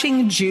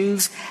pushing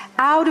Jews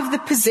out of the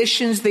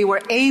positions they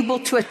were able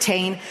to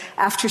attain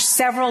after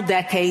several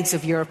decades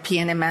of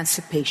European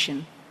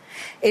emancipation.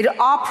 It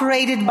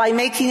operated by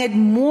making it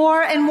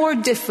more and more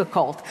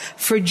difficult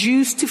for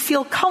Jews to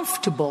feel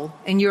comfortable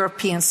in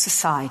European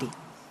society.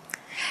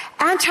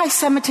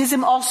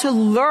 Anti-Semitism also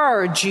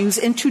lured Jews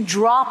into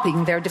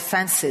dropping their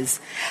defenses,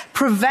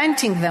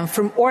 preventing them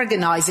from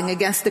organizing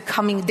against the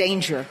coming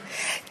danger,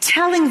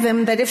 telling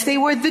them that if they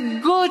were the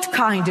good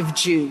kind of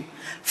Jew,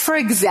 for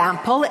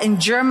example, in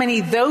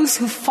Germany, those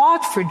who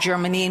fought for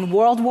Germany in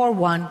World War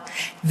I,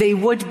 they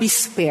would be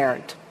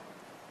spared.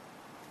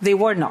 They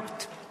were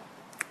not.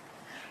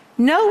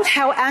 Note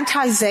how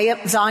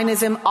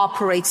anti-Zionism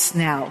operates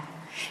now.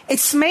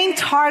 Its main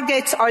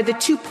targets are the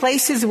two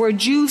places where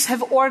Jews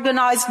have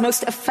organized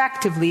most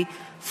effectively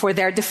for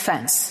their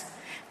defense: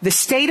 the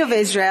State of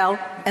Israel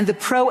and the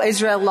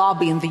pro-Israel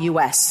lobby in the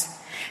US.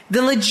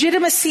 The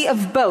legitimacy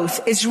of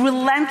both is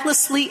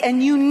relentlessly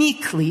and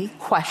uniquely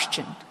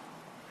questioned.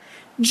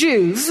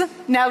 Jews,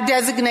 now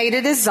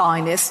designated as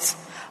Zionists,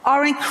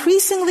 are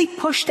increasingly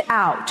pushed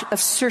out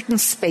of certain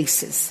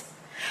spaces.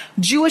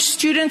 Jewish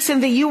students in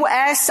the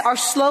U.S. are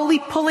slowly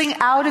pulling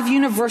out of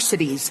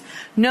universities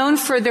known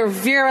for their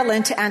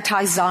virulent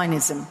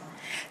anti-Zionism.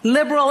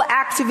 Liberal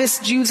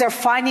activist Jews are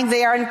finding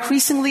they are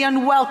increasingly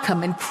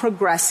unwelcome in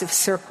progressive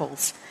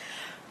circles.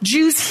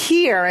 Jews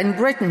here in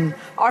Britain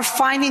are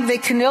finding they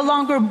can no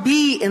longer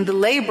be in the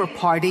Labour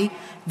Party,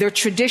 their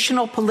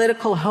traditional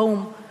political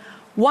home,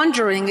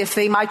 wondering if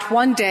they might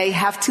one day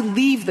have to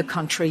leave the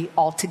country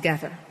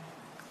altogether.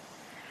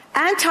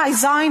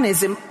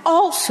 Anti-Zionism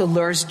also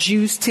lures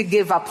Jews to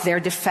give up their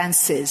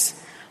defenses.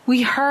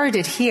 We heard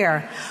it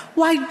here.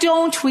 Why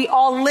don't we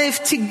all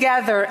live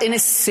together in a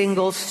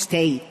single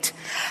state?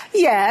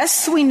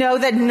 Yes, we know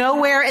that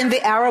nowhere in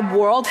the Arab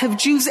world have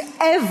Jews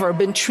ever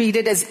been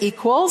treated as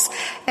equals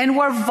and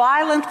were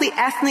violently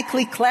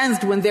ethnically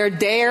cleansed when they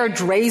dared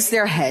raise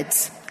their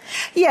heads.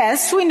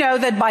 Yes, we know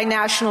that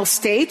binational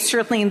states,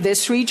 certainly in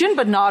this region,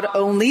 but not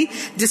only,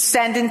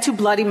 descend into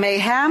bloody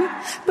mayhem.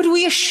 But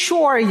we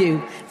assure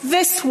you,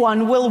 this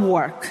one will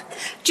work.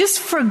 Just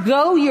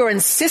forgo your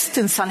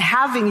insistence on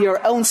having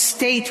your own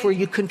state where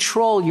you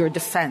control your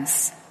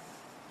defense.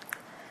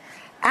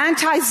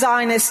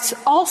 Anti-Zionists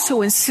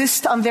also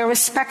insist on their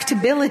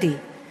respectability.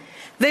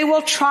 They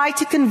will try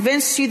to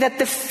convince you that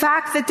the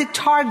fact that the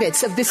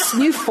targets of this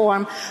new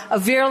form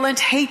of virulent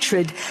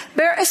hatred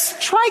bear a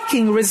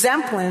striking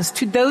resemblance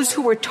to those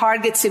who were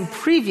targets in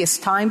previous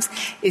times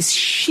is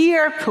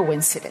sheer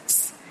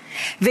coincidence.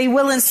 They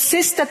will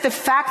insist that the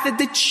fact that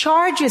the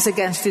charges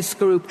against this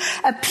group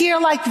appear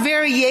like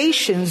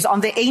variations on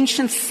the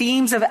ancient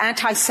themes of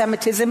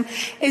anti-Semitism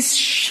is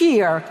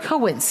sheer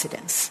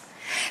coincidence.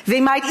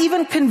 They might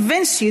even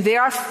convince you they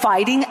are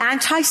fighting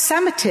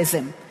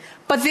anti-Semitism,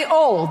 but the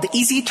old,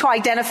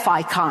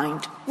 easy-to-identify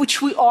kind,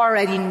 which we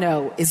already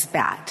know is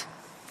bad.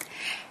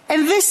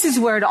 And this is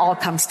where it all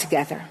comes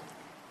together.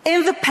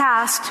 In the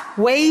past,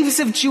 waves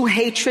of Jew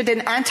hatred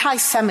and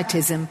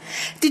anti-Semitism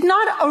did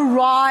not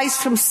arise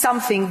from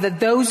something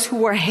that those who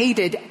were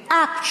hated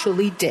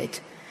actually did.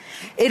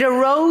 It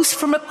arose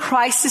from a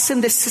crisis in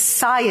the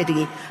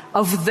society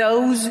of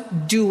those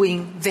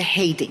doing the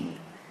hating.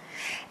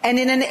 And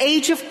in an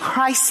age of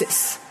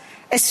crisis,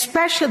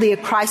 especially a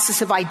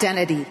crisis of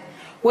identity,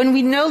 when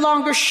we're no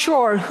longer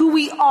sure who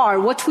we are,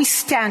 what we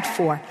stand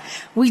for,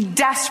 we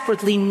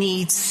desperately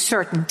need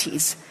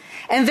certainties.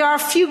 And there are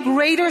few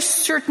greater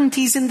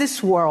certainties in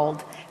this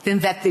world than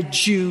that the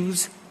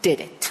Jews did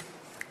it.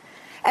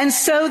 And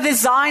so the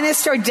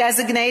Zionists are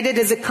designated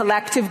as a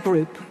collective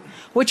group,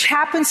 which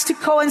happens to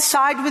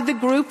coincide with the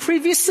group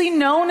previously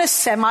known as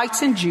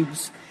Semites and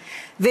Jews.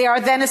 They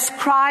are then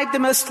ascribed the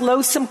most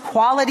loathsome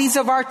qualities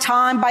of our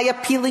time by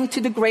appealing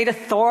to the great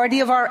authority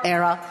of our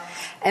era,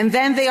 and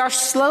then they are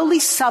slowly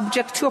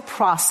subject to a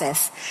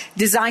process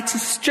designed to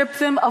strip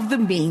them of the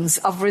means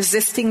of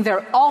resisting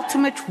their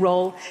ultimate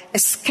role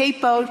as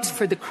scapegoats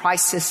for the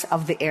crisis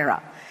of the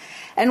era.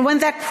 And when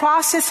that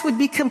process would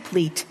be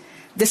complete,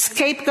 the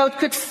scapegoat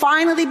could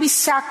finally be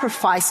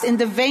sacrificed in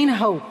the vain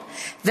hope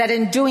that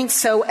in doing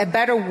so a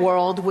better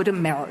world would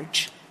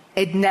emerge.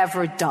 It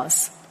never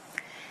does.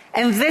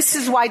 And this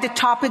is why the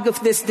topic of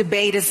this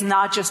debate is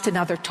not just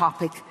another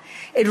topic.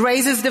 It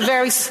raises the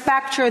very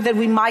specter that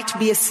we might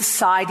be a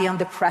society on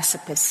the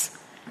precipice,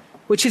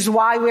 which is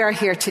why we are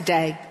here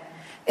today,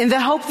 in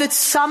the hope that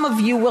some of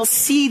you will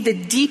see the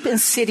deep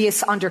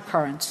insidious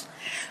undercurrents,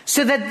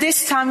 so that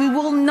this time we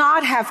will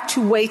not have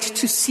to wait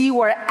to see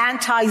where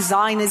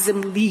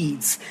anti-Zionism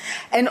leads,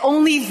 and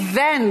only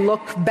then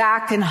look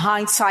back in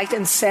hindsight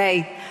and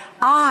say,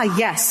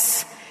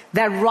 yes,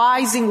 that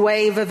rising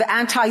wave of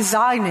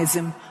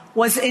anti-Zionism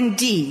was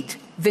indeed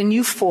the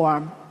new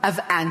form of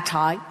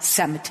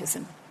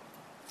anti-Semitism.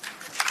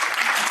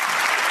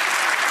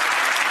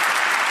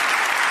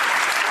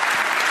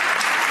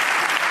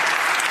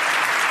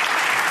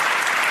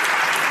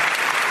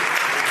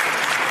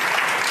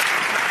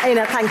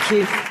 Einar, thank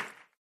you.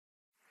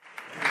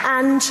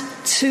 And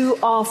to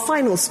our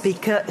final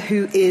speaker,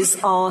 who is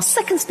our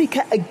second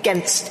speaker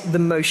against the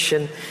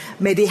motion,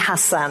 Mehdi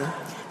Hasan.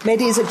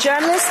 Mehdi is a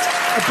journalist,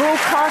 a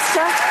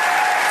broadcaster,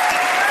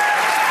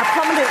 a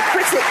prominent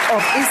critic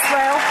of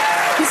Israel.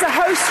 He's a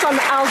host on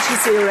Al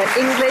Jazeera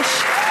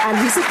English, and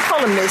he's a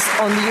columnist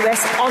on the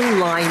US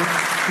online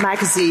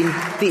magazine,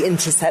 The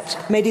Intercept.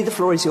 Mehdi, the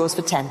floor is yours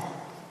for 10.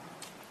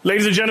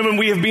 Ladies and gentlemen,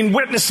 we have been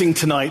witnessing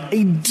tonight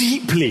a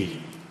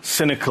deeply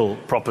cynical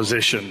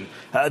proposition.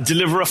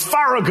 Deliver a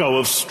farrago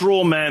of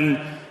straw men,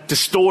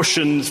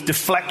 distortions,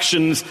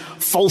 deflections,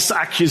 false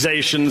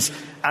accusations,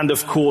 and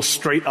of course,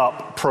 straight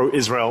up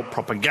pro-Israel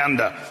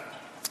propaganda.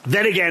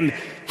 Then again,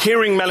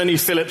 hearing Melanie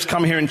Phillips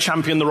come here and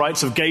champion the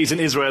rights of gays in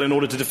Israel in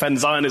order to defend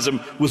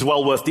Zionism was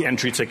well worth the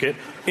entry ticket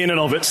in and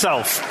of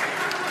itself.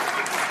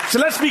 So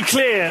let's be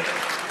clear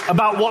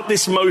about what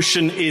this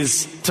motion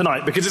is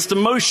tonight, because it's the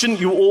motion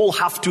you all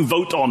have to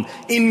vote on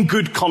in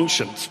good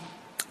conscience.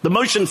 The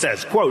motion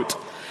says, quote,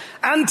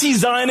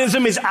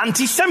 anti-Zionism is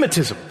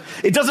anti-Semitism.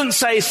 It doesn't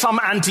say some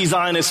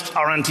anti-Zionists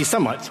are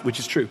anti-Semites, which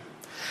is true.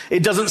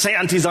 It doesn't say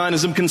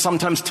anti-Zionism can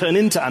sometimes turn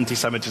into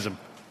anti-Semitism,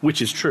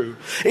 which is true.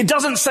 It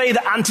doesn't say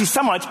that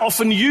anti-Semites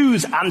often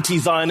use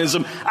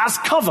anti-Zionism as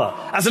cover,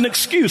 as an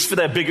excuse for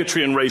their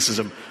bigotry and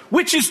racism,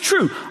 which is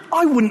true.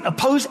 I wouldn't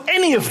oppose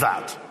any of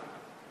that.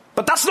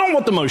 But that's not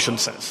what the motion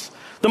says.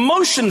 The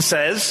motion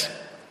says,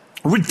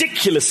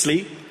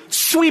 ridiculously,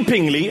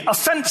 sweepingly,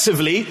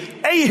 offensively,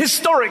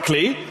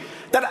 ahistorically,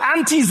 that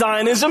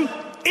anti-Zionism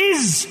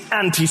is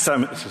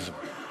anti-Semitism.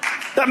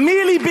 That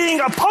merely being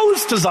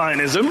opposed to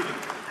Zionism,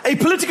 a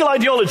political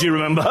ideology,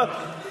 remember,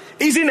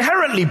 is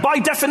inherently, by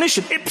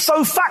definition,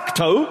 ipso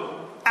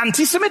facto,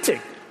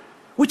 anti-Semitic,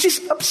 which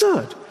is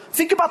absurd.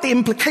 Think about the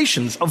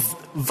implications of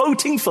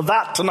voting for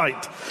that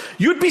tonight.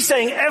 You'd be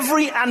saying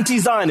every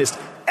anti-Zionist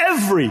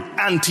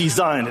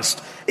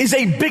is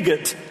a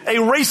bigot, a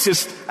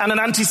racist, and an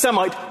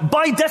anti-Semite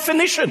by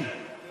definition.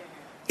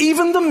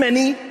 Even the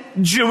many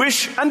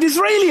Jewish and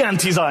Israeli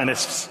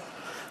anti-Zionists.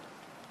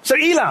 So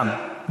Elam,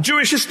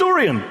 Jewish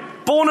historian,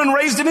 born and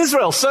raised in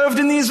Israel, served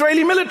in the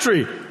Israeli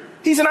military.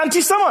 He's an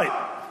anti-Semite.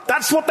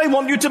 That's what they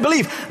want you to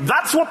believe.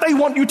 That's what they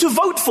want you to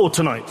vote for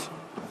tonight.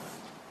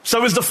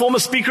 So is the former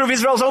Speaker of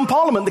Israel's own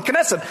parliament, the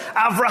Knesset,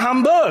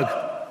 Avraham Berg.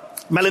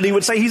 Melanie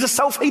would say he's a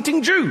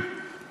self-hating Jew.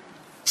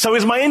 So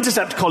is my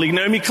Intercept colleague,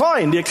 Naomi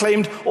Klein, the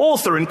acclaimed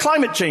author and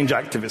climate change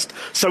activist.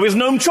 So is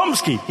Noam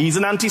Chomsky. He's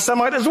an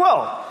anti-Semite as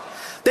well.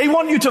 They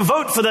want you to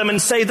vote for them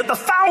and say that the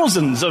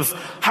thousands of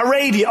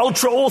Haredi,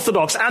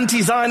 ultra-Orthodox,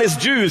 anti-Zionist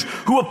Jews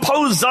who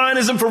oppose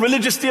Zionism for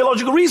religious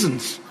theological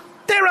reasons,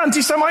 they're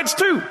anti-Semites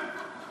too.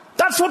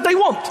 That's what they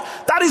want.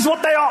 That is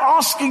what they are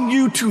asking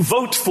you to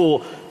vote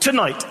for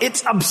tonight.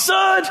 It's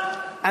absurd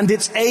and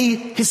it's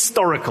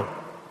ahistorical.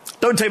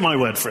 Don't take my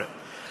word for it.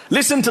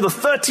 Listen to the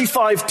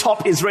 35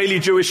 top Israeli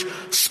Jewish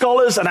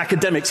scholars and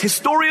academics,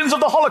 historians of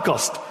the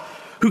Holocaust,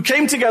 who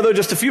came together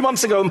just a few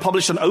months ago and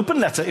published an open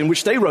letter in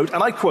which they wrote,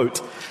 and I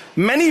quote,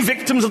 "Many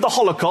victims of the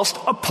Holocaust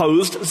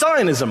opposed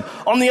Zionism.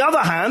 On the other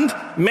hand,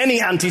 many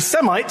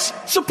anti-Semites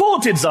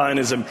supported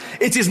Zionism.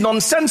 It is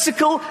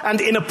nonsensical and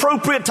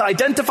inappropriate to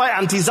identify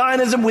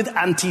anti-Zionism with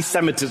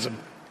anti-Semitism."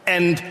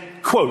 End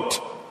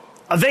quote.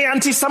 Are they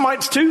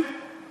anti-Semites too?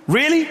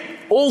 Really?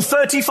 All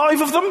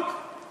 35 of them?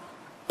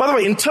 By the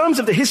way, in terms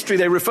of the history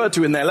they refer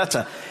to in their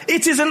letter,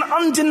 it is an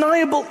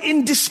undeniable,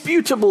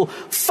 indisputable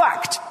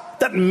fact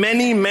that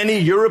many, many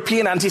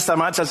European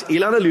anti-Semites, as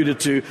Ilan alluded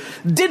to,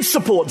 did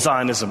support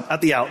Zionism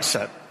at the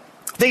outset.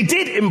 They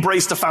did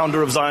embrace the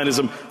founder of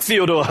Zionism,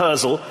 Theodor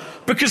Herzl,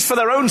 because for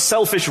their own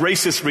selfish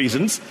racist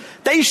reasons,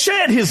 they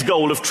shared his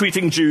goal of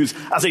treating Jews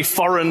as a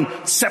foreign,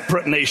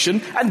 separate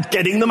nation and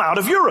getting them out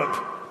of Europe.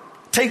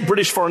 Take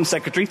British Foreign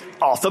Secretary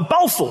Arthur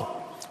Balfour,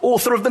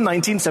 author of the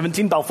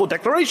 1917 Balfour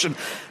Declaration,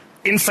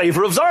 in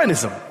favor of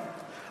Zionism.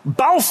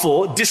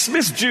 Balfour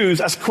dismissed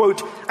Jews as,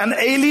 quote, an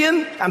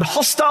alien and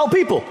hostile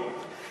people.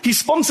 He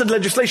sponsored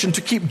legislation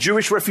to keep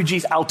Jewish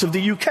refugees out of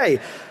the UK.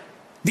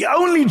 The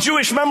only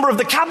Jewish member of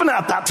the cabinet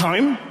at that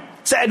time,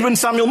 Sir Edwin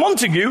Samuel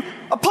Montagu,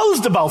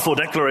 opposed the Balfour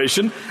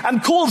Declaration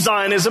and called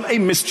Zionism a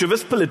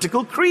mischievous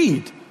political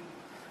creed.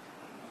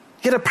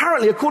 Yet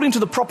apparently, according to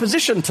the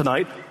proposition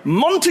tonight,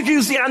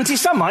 Montagu's the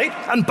anti-Semite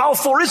and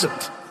Balfour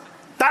isn't.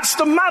 That's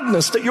the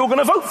madness that you're going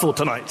to vote for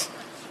tonight.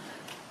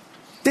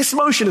 This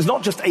motion is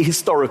not just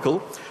ahistorical,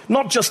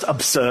 not just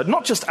absurd,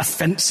 not just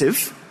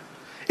offensive.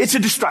 It's a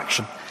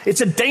distraction.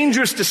 It's a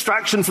dangerous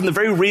distraction from the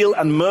very real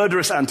and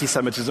murderous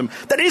anti-Semitism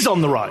that is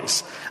on the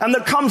rise, and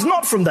that comes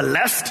not from the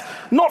left,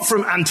 not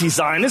from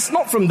anti-Zionists,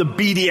 not from the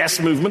BDS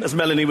movement, as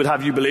Melanie would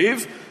have you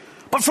believe,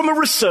 but from a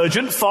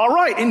resurgent far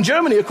right. In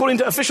Germany, according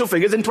to official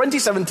figures, in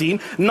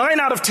 2017, 9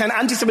 out of 10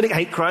 anti-Semitic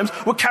hate crimes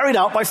were carried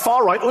out by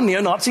far right or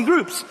neo-Nazi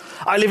groups.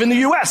 I live in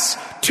the US.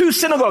 2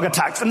 synagogue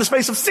attacks in the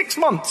space of 6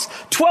 months.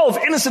 12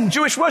 innocent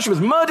Jewish worshippers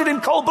murdered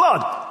in cold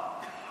blood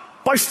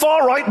by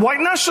far right white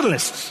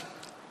nationalists.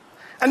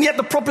 And yet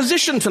the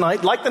proposition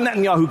tonight, like the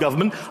Netanyahu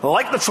government,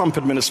 like the Trump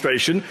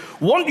administration,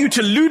 want you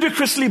to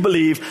ludicrously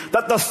believe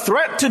that the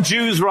threat to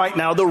Jews right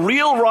now, the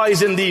real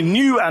rise in the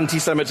new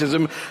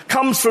anti-Semitism,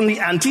 comes from the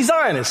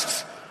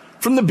anti-Zionists,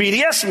 from the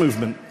BDS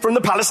movement, from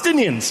the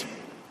Palestinians,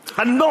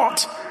 and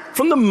not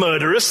from the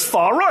murderous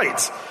far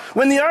right.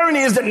 When the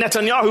irony is that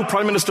Netanyahu,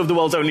 Prime Minister of the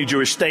world's only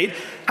Jewish state,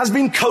 has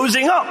been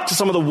cozying up to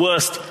some of the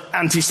worst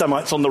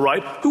anti-Semites on the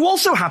right, who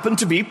also happen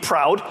to be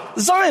proud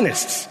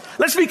Zionists.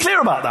 Let's be clear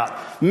about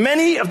that.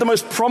 Many of the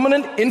most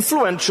prominent,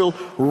 influential,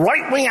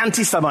 right-wing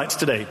anti-Semites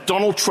today,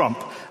 Donald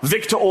Trump,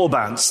 Viktor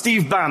Orban,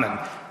 Steve Bannon,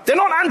 they're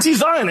not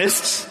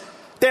anti-Zionists.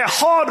 They're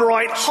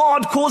hard-right,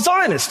 hardcore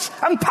Zionists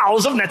and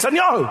pals of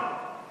Netanyahu.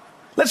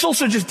 Let's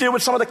also just deal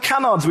with some of the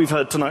canards we've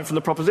heard tonight from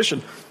the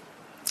proposition.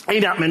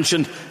 Einat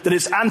mentioned that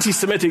it's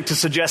anti-Semitic to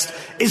suggest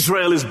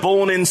Israel is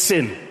born in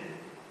sin.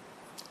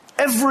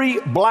 Every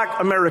black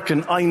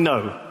American I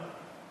know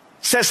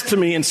says to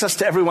me and says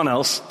to everyone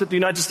else that the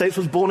United States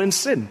was born in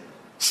sin.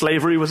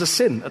 Slavery was a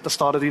sin at the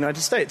start of the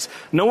United States.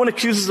 No one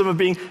accuses them of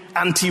being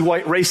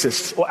anti-white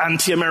racists or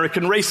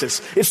anti-American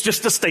racists. It's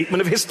just a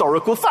statement of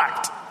historical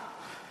fact.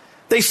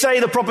 They say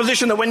the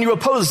proposition that when you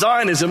oppose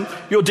Zionism,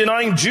 you're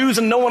denying Jews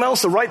and no one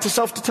else the right to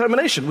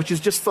self-determination, which is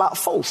just flat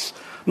false.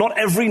 Not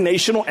every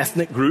nation or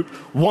ethnic group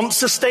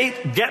wants a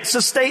state, gets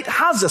a state,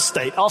 has a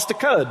state. Ask the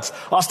Kurds,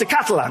 ask the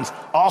Catalans,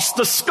 ask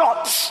the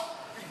Scots.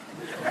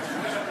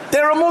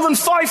 There are more than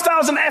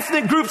 5,000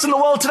 ethnic groups in the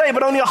world today,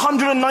 but only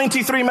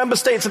 193 member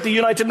states of the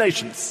United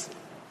Nations.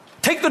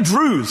 Take the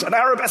Druze, an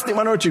Arab ethnic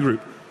minority group.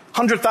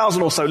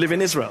 100,000 or so live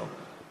in Israel.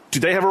 Do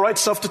they have a right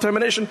to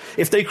self-determination?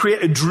 If they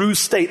create a Druze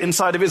state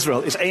inside of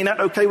Israel, is Einat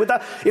okay with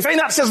that? If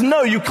Einat says,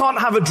 no, you can't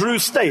have a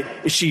Druze state,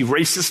 is she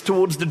racist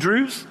towards the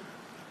Druze?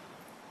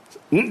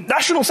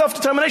 National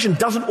self-determination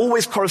doesn't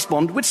always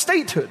correspond with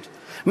statehood.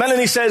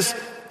 Melanie says,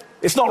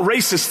 it's not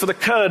racist for the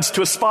Kurds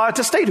to aspire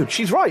to statehood.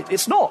 She's right,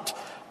 it's not.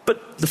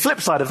 But the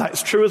flip side of that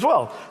is true as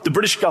well. The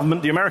British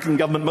government, the American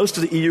government, most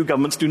of the EU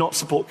governments do not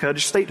support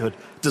Kurdish statehood.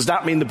 Does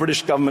that mean the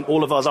British government,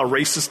 all of us, are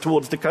racist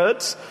towards the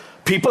Kurds?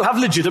 People have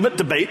legitimate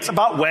debates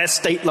about where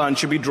state lines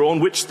should be drawn,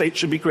 which states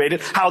should be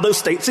created, how those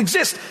states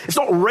exist. It's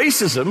not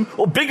racism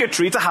or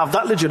bigotry to have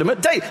that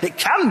legitimate debate. It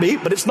can be,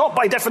 but it's not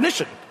by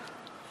definition.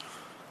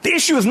 The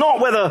issue is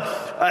not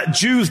whether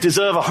Jews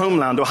deserve a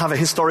homeland or have a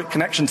historic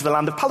connection to the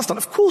land of Palestine.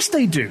 Of course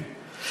they do.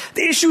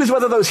 The issue is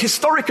whether those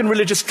historic and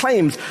religious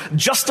claims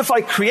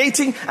justify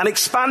creating and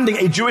expanding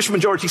a Jewish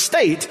majority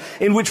state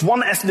in which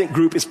one ethnic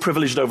group is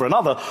privileged over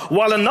another,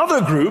 while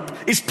another group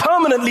is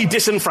permanently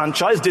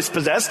disenfranchised,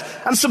 dispossessed,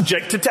 and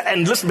subjected to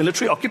endless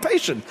military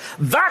occupation.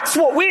 That's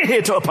what we're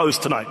here to oppose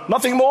tonight.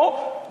 Nothing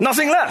more,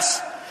 nothing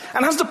less.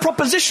 And has the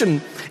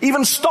proposition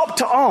even stopped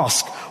to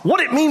ask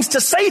what it means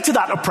to say to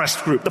that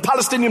oppressed group, the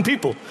Palestinian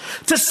people,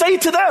 to say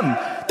to them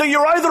that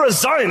you're either a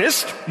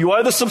Zionist, you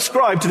either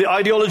subscribe to the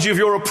ideology of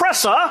your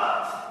oppressor,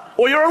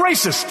 or you're a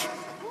racist.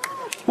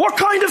 What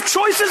kind of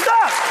choice is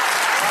that?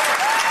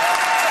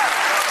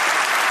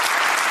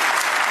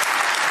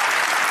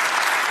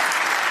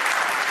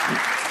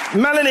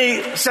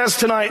 Melanie says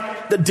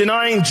tonight that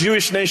denying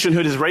Jewish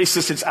nationhood is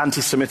racist, it's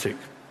anti-Semitic.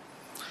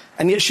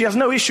 And yet she has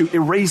no issue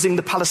erasing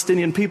the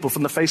Palestinian people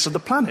from the face of the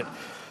planet.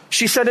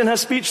 She said in her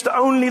speech that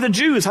only the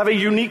Jews have a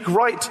unique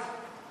right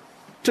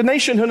to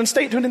nationhood and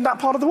statehood in that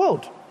part of the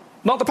world,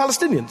 not the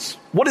Palestinians.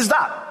 What is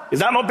that? Is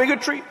that not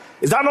bigotry?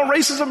 Is that not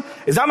racism?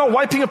 Is that not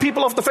wiping a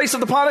people off the face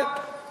of the planet?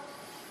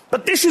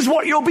 But this is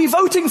what you'll be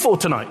voting for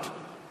tonight,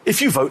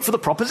 if you vote for the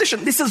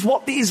proposition. This is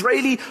what the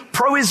Israeli,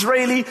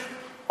 pro-Israeli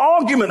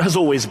argument has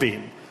always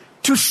been,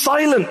 to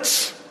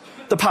silence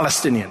the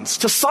Palestinians,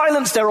 to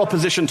silence their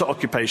opposition to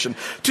occupation,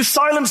 to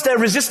silence their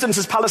resistance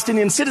as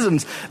Palestinian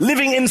citizens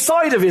living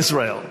inside of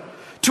Israel,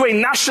 to a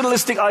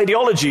nationalistic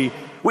ideology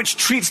which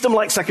treats them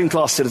like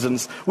second-class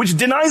citizens, which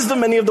denies them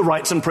many of the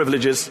rights and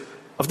privileges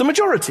of the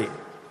majority.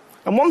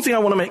 And one thing I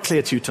want to make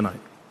clear to you tonight,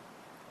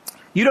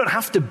 you don't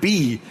have to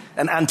be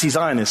an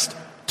anti-Zionist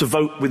to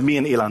vote with me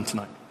and Ilan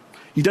tonight.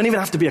 You don't even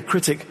have to be a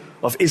critic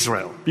of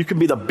Israel. You can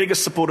be the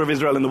biggest supporter of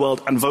Israel in the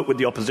world and vote with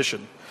the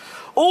opposition.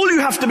 All you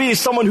have to be is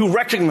someone who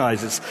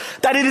recognizes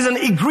that it is an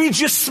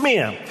egregious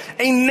smear,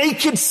 a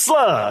naked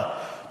slur,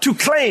 to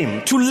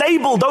claim, to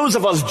label those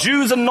of us,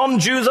 Jews and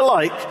non-Jews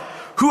alike,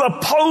 who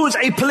oppose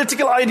a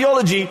political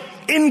ideology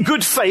in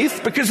good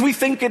faith because we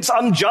think it's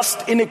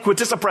unjust,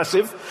 iniquitous,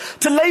 oppressive,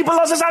 to label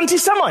us as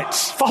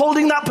anti-Semites for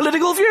holding that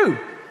political view.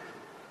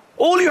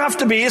 All you have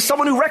to be is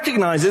someone who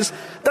recognizes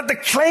that the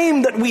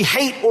claim that we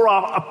hate or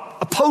are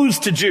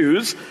opposed to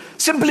Jews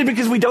simply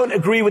because we don't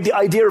agree with the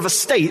idea of a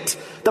state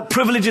that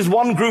privileges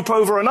one group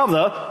over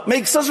another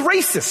makes us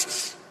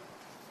racists.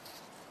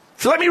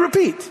 So let me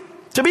repeat,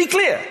 to be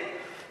clear,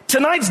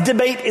 tonight's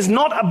debate is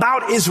not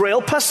about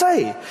Israel per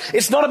se.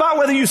 It's not about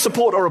whether you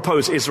support or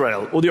oppose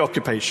Israel or the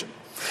occupation.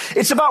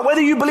 It's about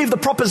whether you believe the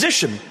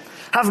proposition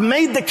have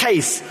made the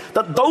case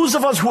that those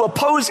of us who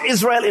oppose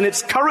Israel in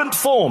its current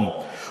form,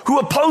 who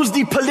oppose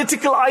the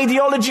political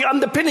ideology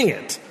underpinning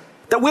it,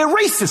 that we're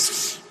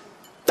racists.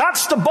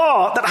 That's the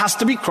bar that has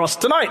to be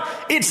crossed tonight.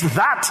 It's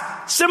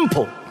that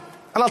simple.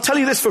 And I'll tell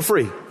you this for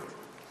free.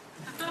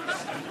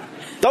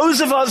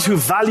 Those of us who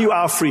value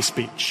our free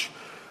speech,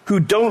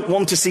 who don't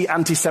want to see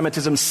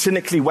anti-Semitism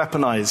cynically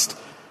weaponized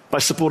by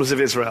supporters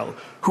of Israel,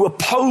 who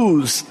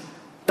oppose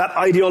that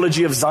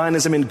ideology of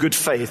Zionism in good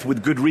faith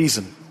with good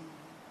reason,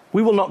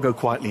 we will not go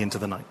quietly into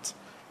the night.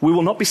 We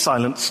will not be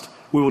silenced.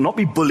 We will not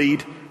be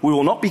bullied. We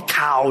will not be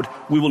cowed.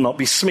 We will not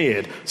be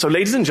smeared. So,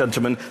 ladies and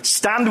gentlemen,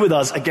 stand with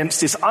us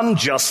against this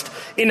unjust,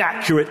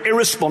 inaccurate,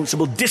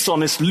 irresponsible,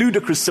 dishonest,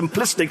 ludicrous,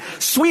 simplistic,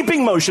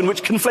 sweeping motion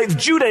which conflates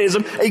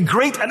Judaism, a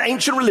great and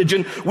ancient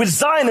religion, with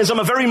Zionism,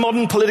 a very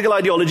modern political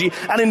ideology,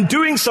 and in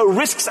doing so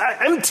risks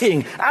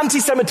emptying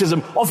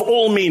anti-Semitism of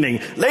all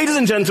meaning. Ladies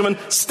and gentlemen,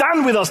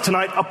 stand with us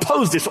tonight.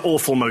 Oppose this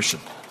awful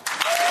motion.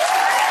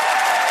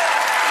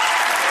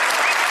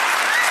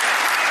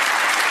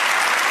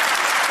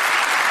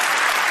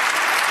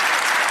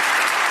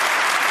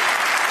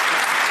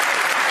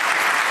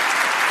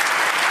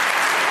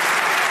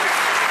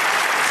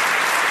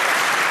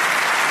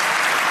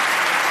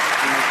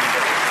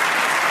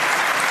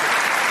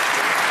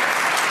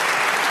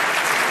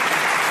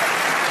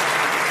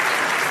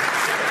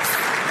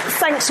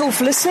 Thanks all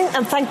for listening,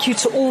 and thank you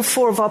to all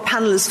four of our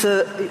panellists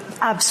for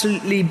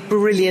absolutely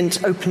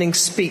brilliant opening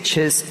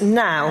speeches.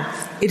 Now,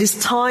 it is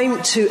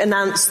time to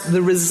announce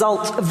the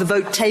result of the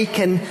vote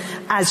taken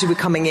as you were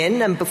coming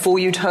in and before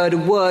you'd heard a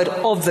word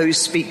of those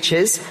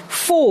speeches.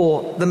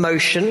 For the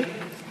motion,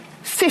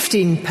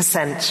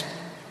 15%.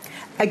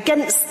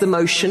 Against the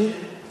motion,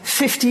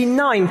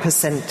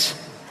 59%.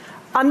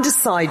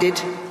 Undecided,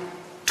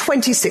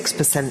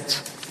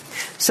 26%.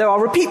 So I'll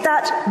repeat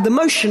that. The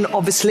motion,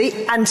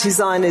 obviously,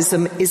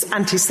 anti-Zionism is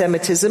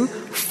anti-Semitism.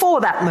 For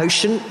that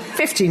motion,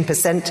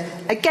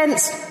 15%.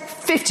 Against,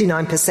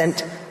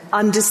 59%.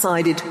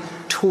 Undecided,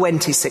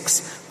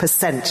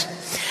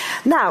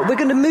 26%. Now, we're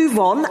going to move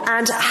on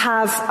and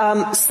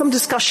have some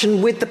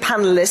discussion with the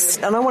panellists.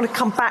 And I want to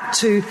come back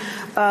to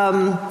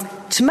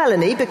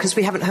Melanie, because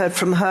we haven't heard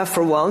from her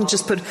for a while. We'll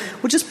just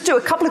do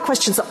a couple of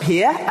questions up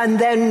here, and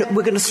then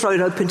we're going to throw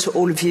it open to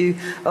all of you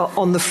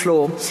on the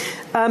floor.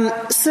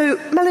 So,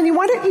 Melanie,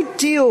 why don't you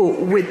deal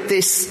with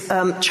this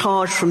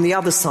charge from the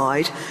other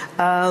side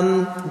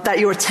that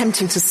you're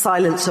attempting to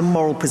silence a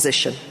moral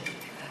position?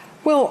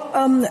 Well,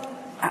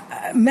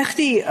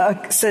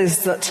 Mehdi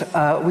says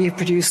that we've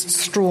produced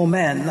straw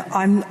men.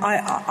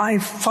 I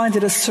find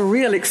it a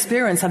surreal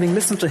experience having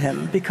listened to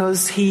him,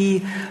 because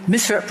he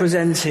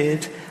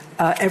misrepresented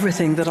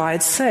everything that I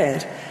had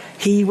said.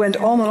 He went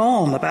on and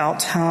on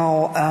about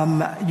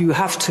how you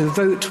have to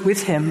vote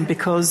with him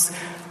because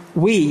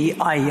we,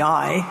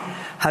 I,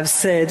 have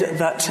said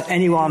that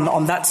anyone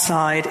on that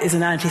side is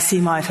an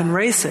anti-Semite and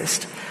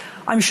racist.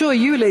 I'm sure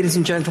you, ladies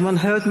and gentlemen,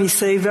 heard me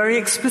say very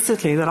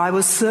explicitly that I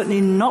was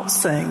certainly not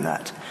saying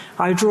that.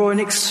 I draw an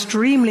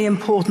extremely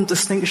important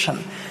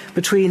distinction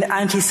between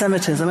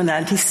anti-Semitism and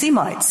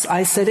anti-Semites.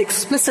 I said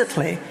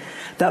explicitly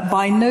that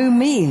by no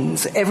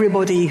means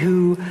everybody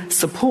who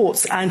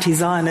supports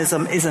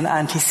anti-Zionism is an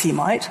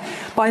anti-Semite.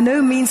 By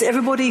no means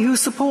everybody who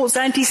supports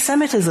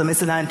anti-Semitism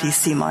is an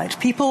anti-Semite.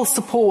 People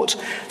support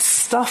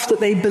stuff that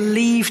they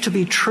believe to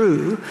be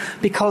true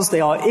because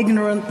they are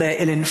ignorant,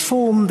 they're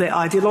ill-informed, they're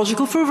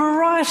ideological for a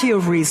variety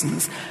of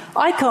reasons.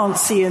 I can't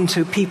see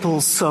into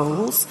people's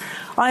souls.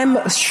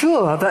 I'm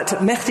sure that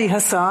Mehdi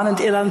Hassan and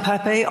Ilan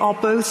Pappé are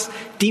both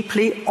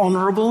deeply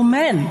honorable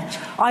men.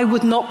 I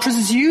would not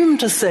presume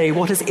to say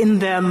what is in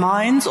their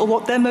minds or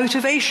what their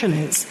motivation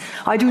is.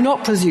 I do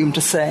not presume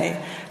to say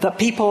that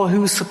people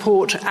who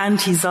support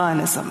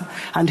anti-Zionism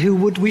and who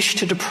would wish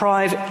to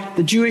deprive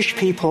the Jewish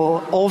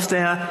people of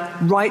their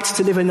right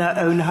to live in their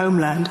own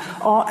homeland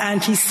are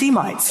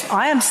anti-Semites.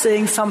 I am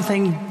saying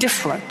something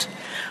different.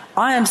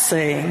 I am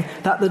saying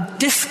that the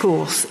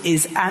discourse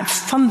is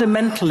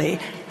fundamentally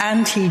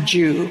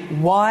anti-Jew.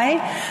 Why?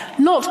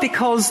 Not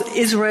because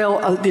Israel,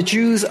 the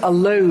Jews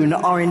alone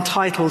are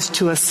entitled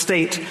to a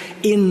state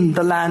in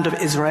the land of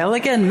Israel.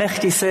 Again,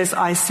 Mehdi says,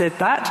 I said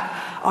that.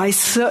 I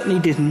certainly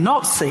did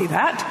not say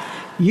that.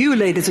 You,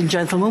 ladies and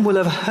gentlemen, will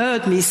have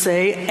heard me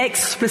say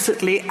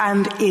explicitly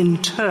and in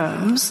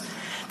terms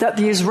that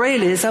the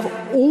Israelis have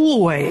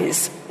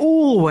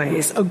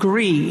always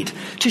agreed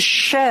to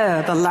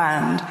share the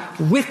land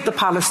with the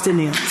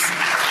Palestinians.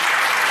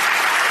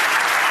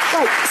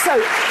 Right, so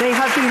they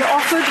have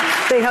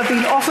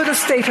been offered a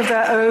state of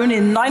their own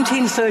in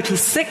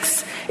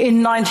 1936,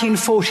 in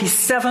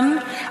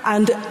 1947,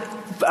 and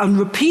on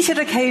repeated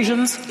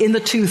occasions in the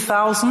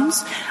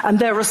 2000s, and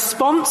their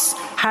response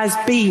has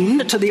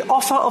been to the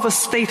offer of a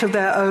state of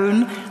their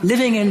own,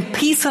 living in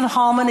peace and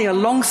harmony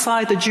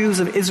alongside the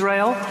Jews of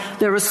Israel.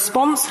 Their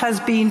response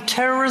has been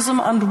terrorism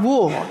and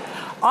war.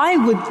 I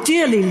would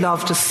dearly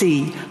love to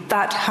see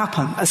that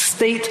happen, a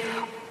state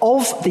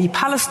of the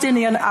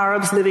Palestinian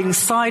Arabs living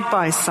side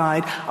by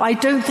side. I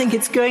don't think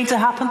it's going to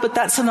happen, but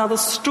that's another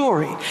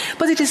story.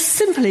 But it is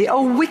simply a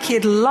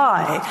wicked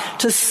lie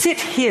to sit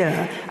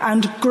here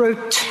and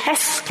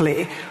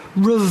grotesquely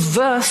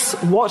reverse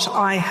what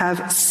I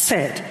have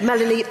said.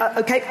 Melanie,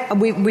 okay,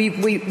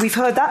 we've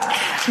heard that.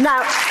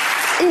 Now,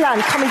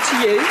 Ilan, coming to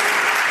you.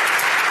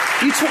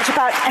 You talked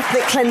about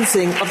ethnic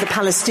cleansing of the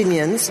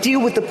Palestinians.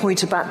 Deal with the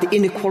point about the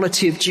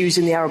inequality of Jews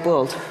in the Arab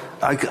world.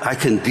 I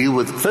can deal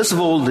with... First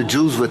of all, the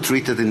Jews were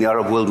treated in the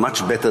Arab world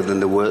much better than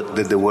they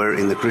were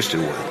in the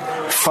Christian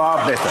world. Far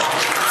better.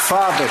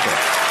 Far better.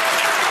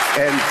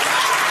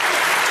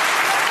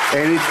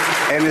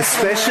 And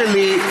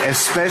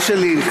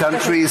especially in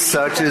countries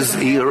such as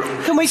Iraq...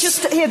 Can we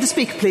just hear the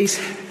speaker, please?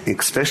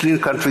 Especially in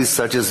countries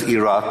such as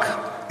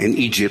Iraq, in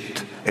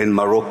Egypt, and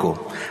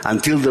Morocco.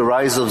 Until the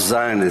rise of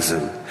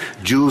Zionism,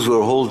 Jews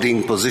were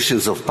holding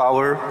positions of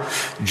power.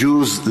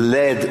 Jews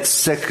led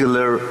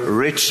secular,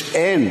 rich,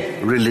 and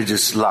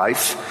religious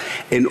life.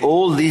 And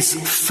all this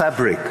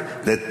fabric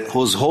that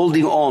was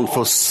holding on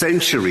for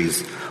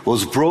centuries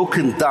was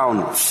broken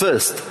down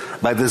first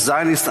by the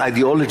Zionist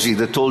ideology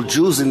that told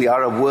Jews in the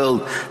Arab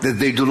world that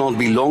they do not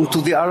belong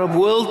to the Arab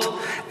world,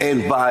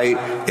 and by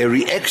a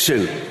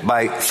reaction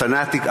by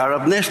fanatic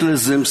Arab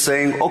nationalism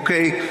saying,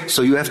 okay,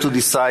 so you have to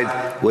decide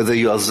whether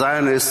you are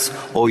Zionists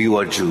or you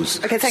are Jews.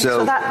 Okay, thanks so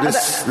for that.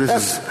 This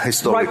is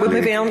historically... Right, we're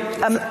moving on.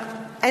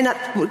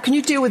 Einat, can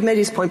you deal with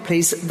Mehdi's point,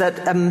 please,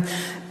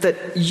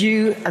 that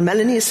you and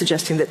Melanie are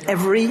suggesting that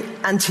every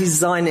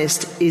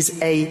anti-Zionist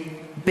is a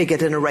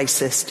bigot and a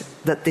racist,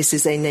 that this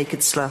is a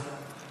naked slur?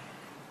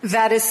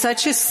 That is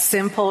such a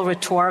simple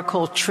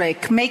rhetorical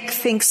trick. Make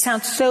things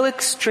sound so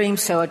extreme,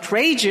 so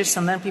outrageous,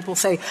 and then people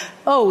say,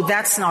 oh,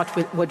 that's not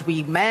what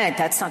we meant,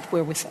 that's not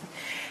where we said.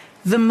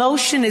 The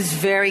motion is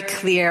very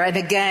clear, and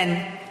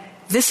again,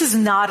 this is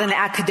not an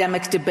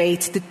academic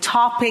debate. The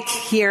topic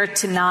here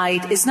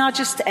tonight is not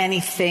just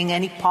anything,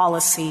 any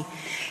policy.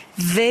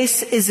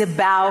 This is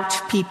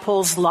about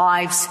people's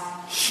lives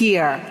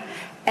here.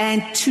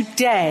 And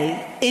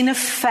today, in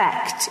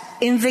effect,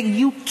 in the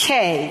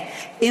UK,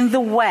 in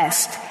the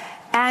West,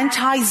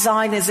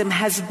 anti-Zionism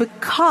has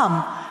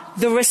become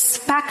the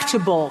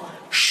respectable,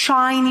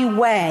 shiny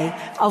way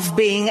of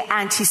being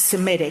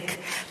anti-Semitic,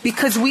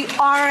 because we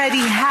already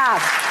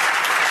have.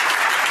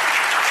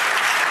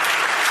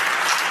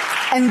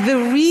 And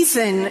the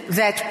reason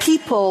that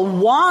people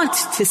want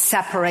to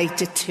separate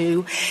the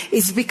two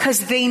is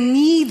because they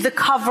need the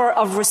cover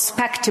of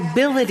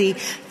respectability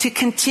to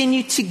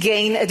continue to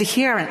gain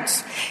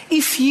adherence.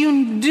 If you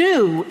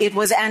knew it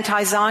was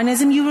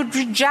anti-Zionism, you would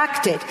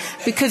reject it,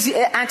 because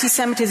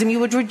anti-Semitism, you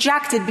would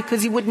reject it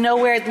because you would know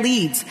where it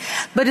leads.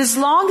 But as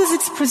long as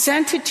it's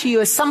presented to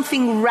you as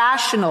something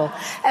rational,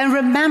 and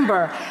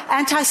remember,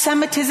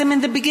 anti-Semitism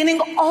in the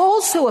beginning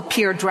also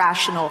appeared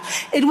rational.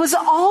 It was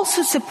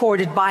also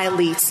supported by elites.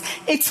 elites.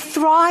 It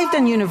thrived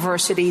on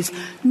universities.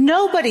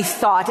 Nobody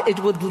thought it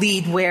would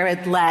lead where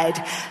it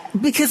led,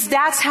 because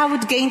that's how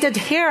it gained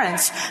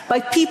adherence, by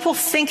people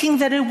thinking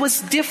that it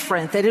was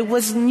different, that it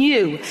was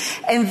new.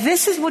 And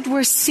this is what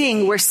we're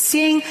seeing. We're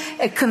seeing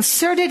a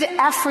concerted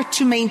effort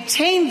to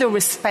maintain the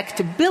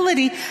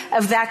respectability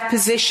of that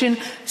position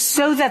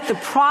so that the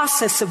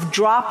process of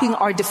dropping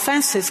our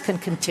defenses can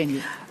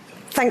continue.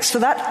 Thanks for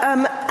that.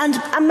 And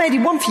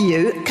Mehdi, one for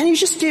you. Can you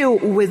just deal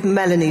with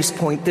Melanie's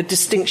point, the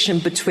distinction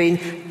between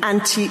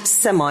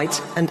anti-Semite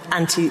and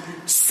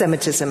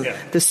anti-Semitism,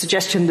 the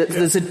suggestion that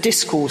there's a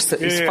discourse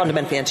that is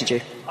fundamentally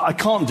anti-Jew? I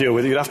can't deal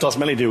with it. You'd have to ask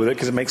Melanie to deal with it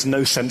because it makes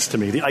no sense to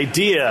me. The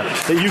idea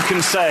that you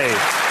can say...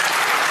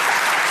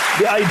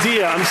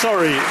 I'm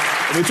sorry,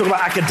 we talk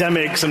about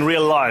academics and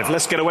real life.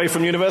 Let's get away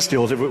from university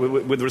halls,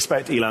 with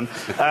respect, Ilan.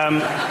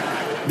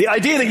 The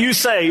idea that you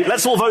say,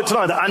 let's all vote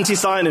tonight, that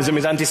anti-Zionism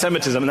is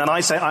anti-Semitism, and then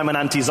I say I'm an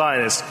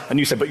anti-Zionist, and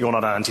you say, but you're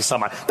not an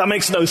anti-Semite. That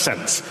makes no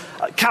sense.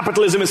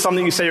 Capitalism is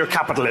something you say you're a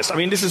capitalist. I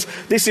mean, this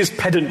is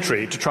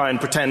pedantry to try and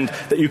pretend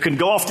that you can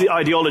go after the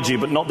ideology,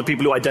 but not the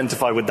people who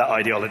identify with that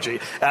ideology.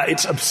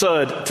 It's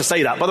absurd to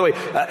say that. By the way,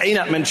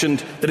 Einat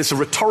mentioned that it's a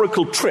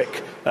rhetorical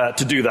trick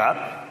to do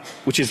that,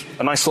 which is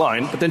a nice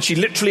line, but then she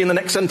literally in the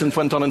next sentence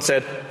went on and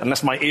said,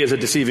 unless my ears are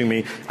deceiving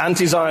me,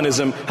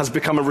 anti-Zionism has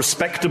become a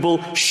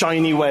respectable,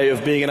 shiny way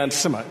of being an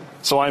anti-Semite.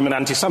 So I'm an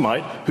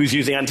anti-Semite who's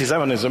using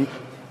anti-Zionism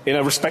in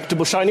a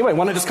respectable, shiny way.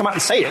 Why not just come out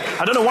and say it?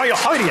 I don't know why you're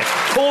hiding it.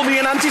 Call me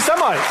an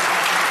anti-Semite.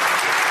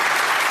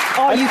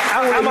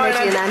 Am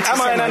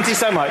I an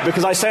anti-Semite?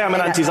 Because I say I'm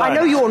an anti-Zionist. I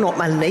know you're not,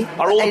 Melanie.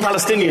 Are all the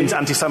Palestinians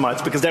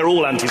anti-Semites? Because they're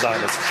all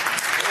anti-Zionists.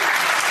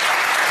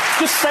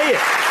 Just say it.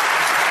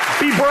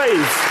 Be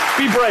brave.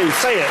 Be brave.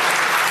 Say it.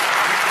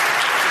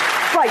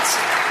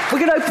 Right. We're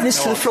going to open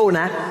this to the floor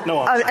now.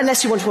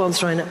 Unless you want to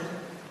answer it.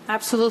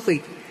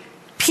 Absolutely.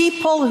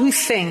 People who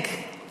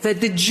think that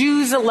the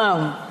Jews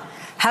alone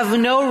have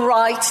no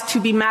right to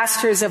be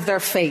masters of their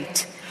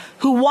fate,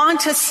 who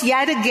want us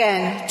yet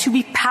again to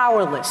be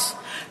powerless,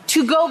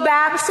 to go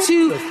back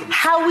to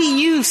how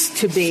we used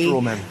to be.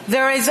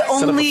 There is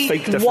only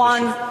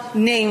one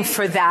name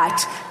for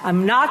that.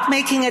 I'm not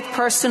making it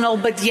personal,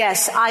 but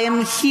yes, I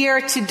am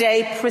here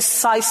today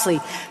precisely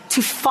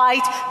to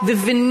fight the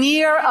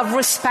veneer of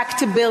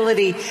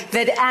respectability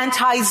that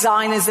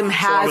anti-Zionism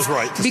has,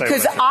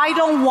 because I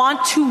don't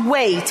want to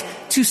wait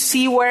to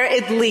see where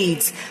it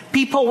leads.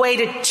 People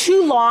waited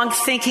too long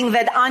thinking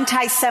that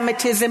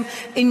anti-Semitism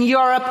in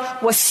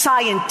Europe was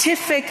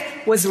scientific,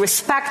 was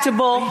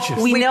respectable.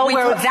 We know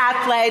where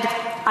that led.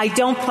 I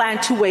don't plan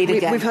to wait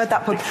again. We've heard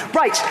that point.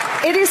 Right.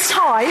 It is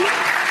time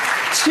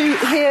to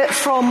hear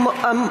from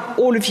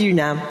all of you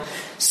now.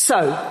 So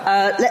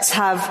let's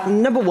have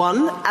number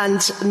 1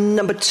 and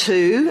number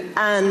 2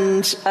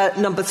 and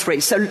number 3.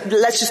 So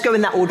let's just go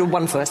in that order.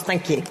 1 first.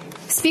 Thank you.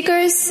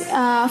 Speakers,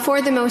 for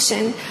the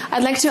motion,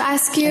 I'd like to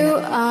ask you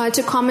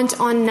to comment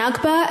on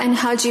Nakba and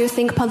how do you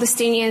think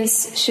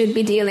Palestinians should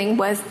be dealing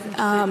with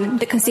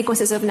the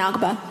consequences of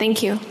Nakba.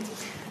 Thank you.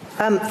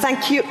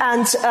 Thank you.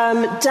 And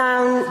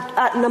down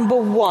at number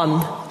 1.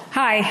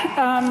 Hi.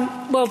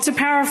 Well, to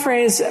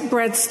paraphrase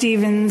Bret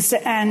Stephens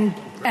and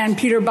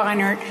Peter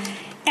Beinart,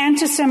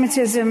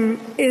 anti-Zionism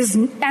is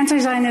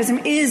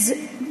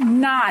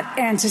not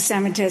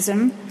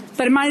anti-Semitism,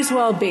 but it might as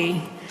well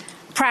be,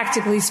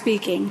 practically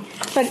speaking.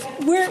 But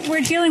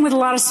we're dealing with a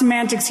lot of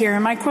semantics here,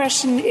 and my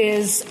question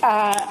is,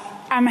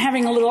 I'm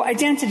having a little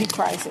identity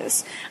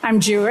crisis. I'm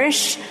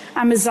Jewish.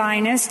 I'm a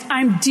Zionist.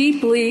 I'm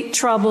deeply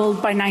troubled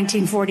by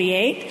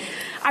 1948.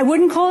 I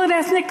wouldn't call it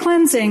ethnic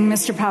cleansing,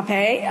 Mr.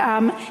 Pape.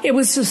 It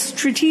was a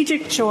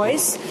strategic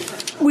choice.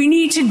 We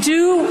need to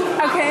do,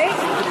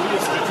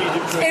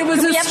 it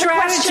was a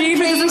strategy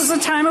because it was a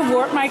time of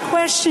war. My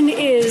question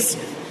is,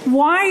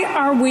 why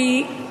are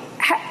we,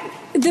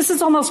 this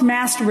is almost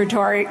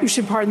masturbatory, you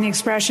should pardon the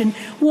expression.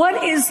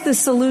 What is the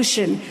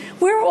solution?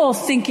 We're all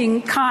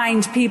thinking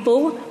kind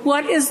people.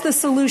 What is the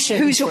solution?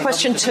 Who's your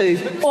question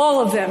to? All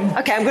of them.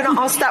 Okay, I'm going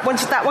to ask that one.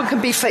 That one can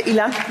be for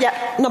Ilan.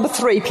 Yeah, number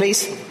 3,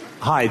 please.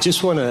 Hi,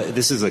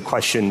 this is a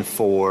question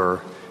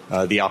for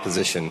the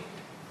opposition.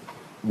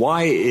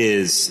 Why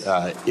is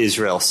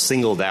Israel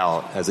singled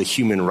out as a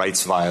human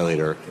rights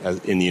violator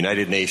in the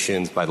United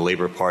Nations, by the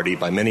Labour Party,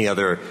 by many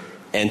other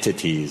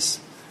entities,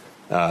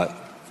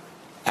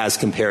 as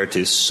compared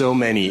to so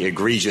many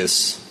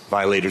egregious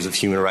violators of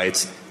human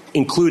rights,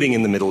 including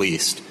in the Middle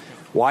East?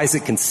 Why is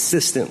it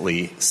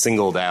consistently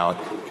singled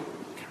out?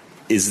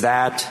 Is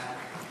that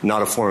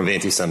not a form of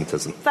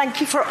anti-Semitism? Thank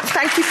you for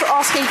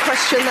asking a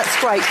question. That's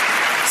great.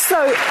 So,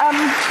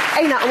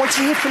 Einat, I want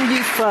to hear from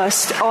you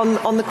first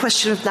on the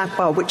question of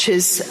Nakba, which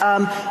is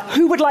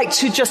who would like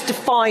to just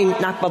define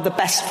Nakba the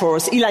best for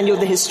us? Ilan, you're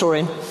the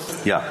historian.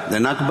 Yeah, the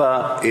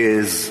Nakba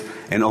is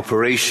an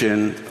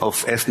operation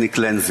of ethnic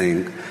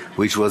cleansing,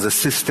 which was a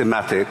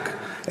systematic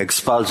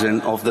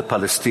expulsion of the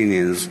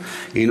Palestinians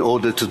in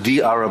order to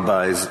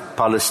de-Arabize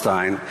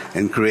Palestine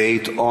and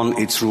create on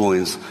its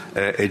ruins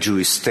a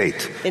Jewish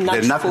state. In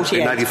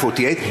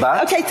 1948.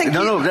 But okay, thank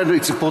you. No,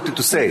 it's important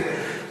to say.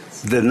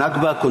 The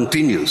Nakba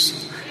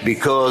continues.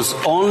 because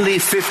only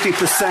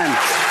 50%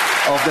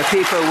 of the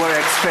people were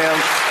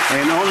expelled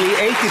and only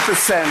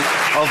 80%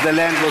 of the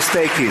land was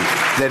taken.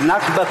 The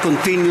Nakba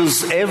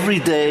continues every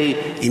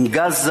day in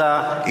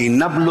Gaza, in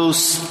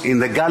Nablus, in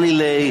the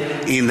Galilee,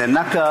 in the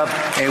Nakab,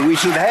 and we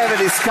should have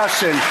a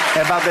discussion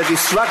about the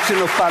destruction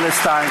of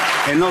Palestine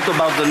and not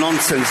about the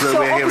nonsense that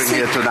we're hearing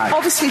here tonight.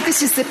 Obviously,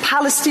 this is the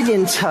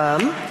Palestinian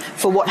term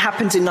for what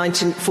happened in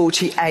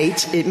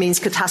 1948. It means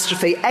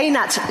catastrophe.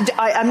 Einat,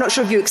 I'm not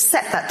sure if you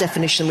accept that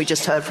definition we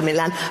just heard from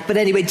Ilan, but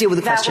anyway, deal with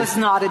the question. That was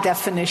not a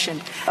definition.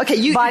 Okay,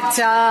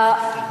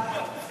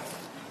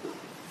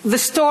 the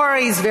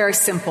story is very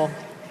simple.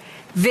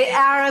 The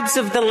Arabs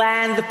of the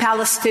land, the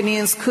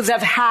Palestinians, could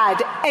have had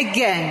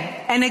again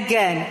and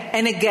again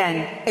and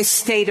again a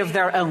state of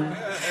their own.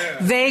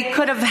 They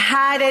could have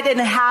had it in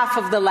half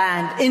of the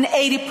land, in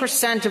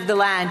 80% of the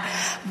land.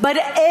 But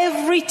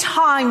every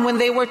time when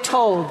they were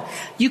told,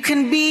 you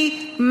can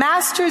be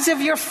masters of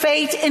your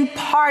fate in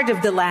part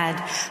of the land,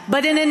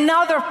 but in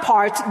another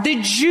part, the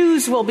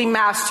Jews will be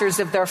masters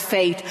of their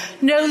fate,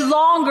 no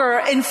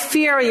longer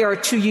inferior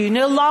to you,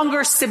 no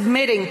longer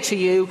submitting to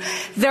you.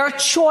 Their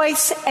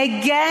choice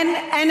again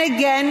and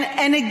again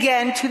and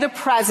again to the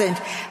present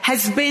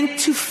has been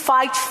to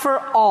fight for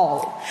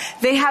all.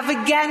 They have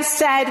again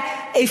said,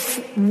 if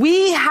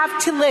we have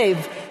to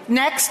live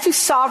next to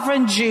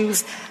sovereign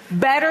Jews,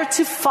 better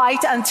to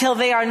fight until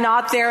they are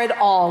not there at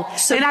all.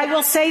 And I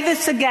will say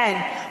this again,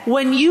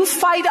 when you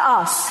fight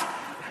us,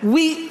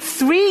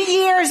 3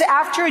 years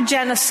after a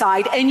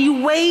genocide, and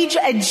you wage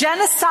a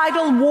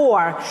genocidal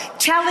war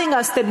telling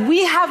us that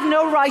we have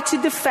no right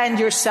to defend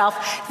yourself,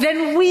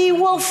 then we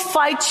will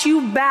fight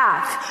you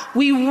back.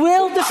 We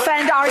will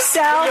defend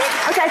ourselves.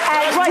 Okay,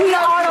 and right, we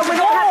are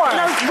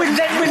we're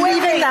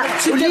leaving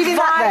that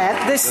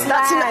there. This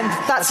land.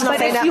 That's enough.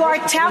 But if you are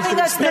telling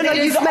us that it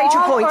is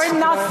all or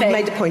nothing,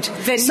 you've made a point.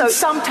 Then you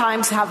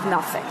sometimes have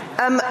nothing.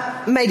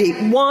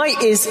 Mehdi, why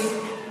is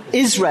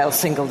Israel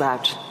singled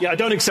out? Yeah, I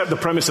don't accept the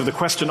premise of the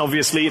question,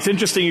 obviously. It's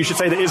interesting you should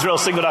say that Israel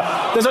singled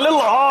out. There's a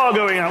little R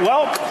going out.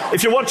 Well,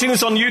 if you're watching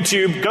this on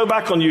YouTube, go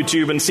back on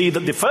YouTube and see that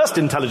the first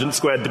Intelligence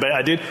Squared debate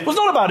I did was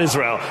not about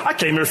Israel. I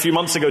came here a few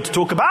months ago to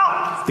talk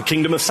about the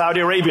Kingdom of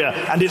Saudi Arabia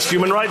and its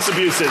human rights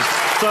abuses.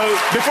 So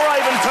before I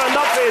even turned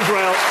up to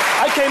Israel,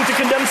 I came to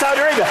condemn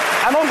Saudi Arabia.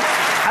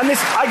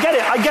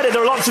 I get it.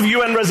 There are lots of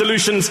UN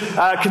resolutions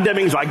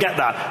condemning Israel. I get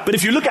that. But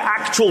if you look at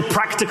actual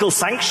practical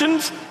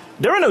sanctions,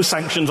 there are no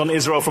sanctions on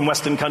Israel from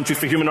Western countries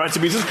for human rights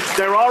abuses.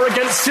 There are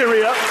against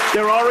Syria,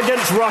 there are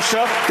against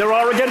Russia, there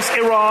are against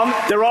Iran,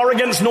 there are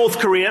against North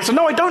Korea. So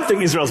no, I don't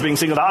think Israel's being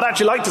singled out. I'd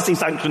actually like to see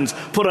sanctions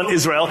put on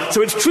Israel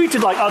so it's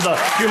treated like other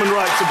human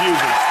rights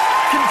abuses.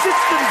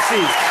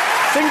 Consistency,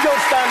 single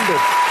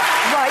standard.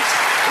 Right.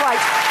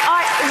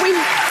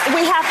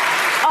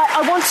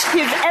 I want to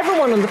give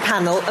everyone on the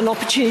panel an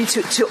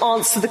opportunity to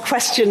answer the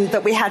question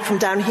that we had from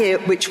down here,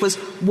 which was,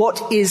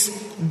 what is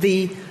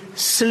the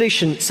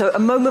solution? So a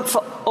moment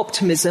for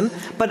optimism,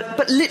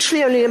 but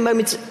literally only a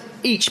moment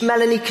each.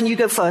 Melanie, can you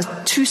go first?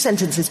 2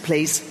 sentences,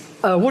 please.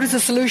 What is the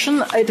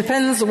solution? It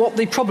depends on what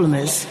the problem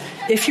is.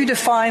 If you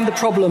define the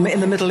problem in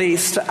the Middle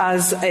East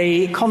as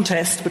a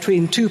contest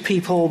between two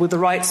people with the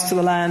rights to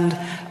the land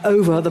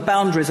over the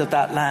boundaries of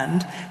that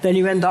land, then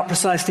you end up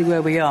precisely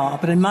where we are.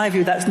 But in my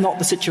view, that's not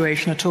the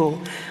situation at all.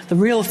 The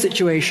real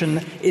situation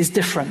is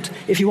different.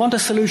 If you want a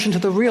solution to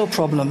the real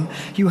problem,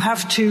 you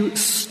have to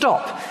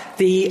stop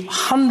the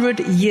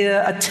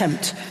 100-year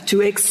attempt to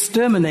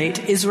exterminate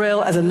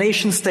Israel as a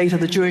nation-state of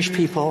the Jewish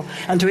people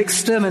and to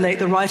exterminate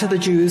the right of the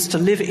Jews to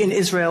live in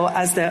Israel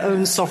as their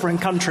own sovereign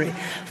country.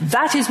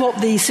 That is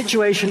what the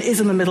situation is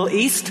in the Middle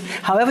East.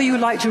 However you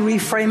like to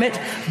reframe it,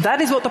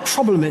 that is what the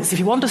problem is. If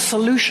you want a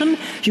solution,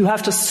 you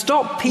have to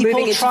stop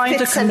people trying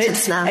to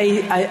commit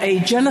a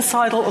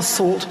genocidal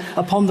assault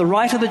upon the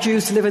right of the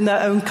Jews to live in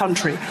their own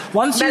country.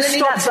 Once you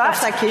stop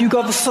that, you've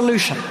got the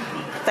solution.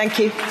 Thank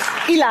you.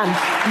 Ilan,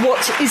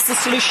 what is the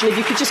solution? If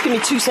you could just give me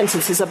 2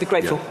 sentences, I'd be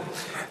grateful.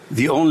 Yeah.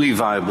 The only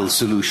viable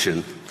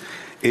solution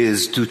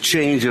is to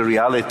change a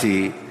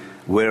reality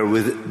where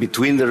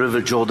between the River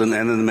Jordan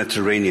and the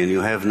Mediterranean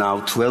you have now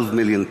 12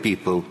 million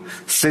people,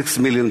 6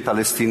 million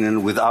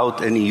Palestinians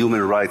without any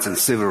human rights and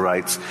civil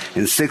rights,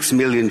 and 6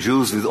 million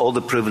Jews with all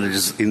the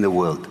privileges in the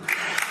world.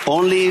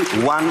 Only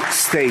one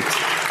state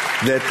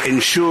that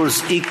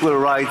ensures equal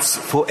rights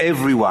for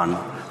everyone,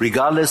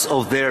 regardless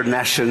of their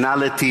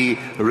nationality,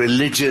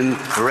 religion,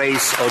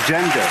 race or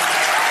gender,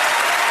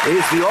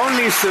 is the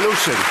only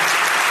solution.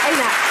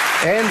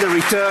 And the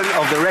return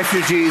of the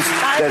refugees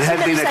that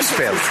have been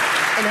expelled.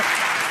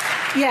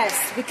 Yes,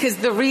 because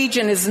the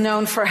region is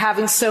known for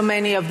having so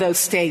many of those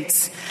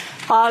states.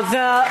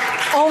 The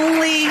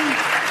only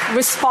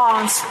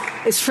response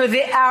is for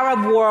the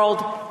Arab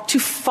world to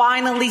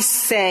finally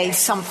say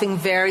something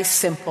very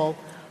simple: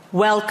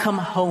 welcome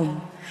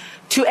home.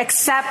 To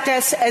accept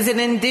us as an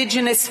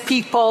indigenous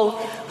people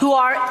who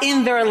are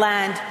in their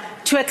land,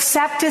 to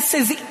accept us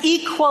as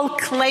equal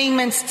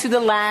claimants to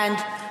the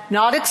land,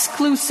 not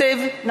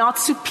exclusive, not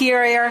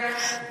superior,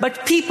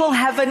 but people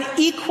have an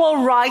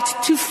equal right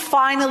to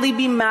finally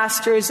be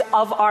masters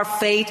of our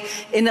fate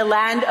in a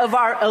land of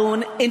our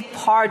own, in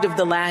part of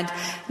the land,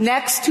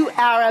 next to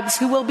Arabs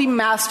who will be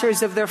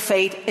masters of their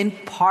fate in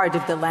part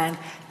of the land.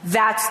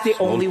 That's the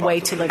only way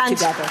to live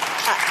together.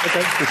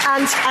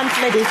 And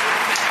maybe...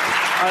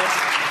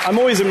 I'm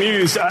always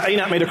amused.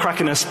 Einat made a crack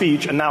in her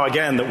speech, and now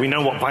again, that we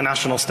know what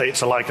binational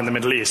states are like in the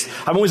Middle East.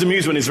 I'm always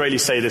amused when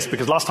Israelis say this,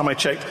 because last time I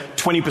checked,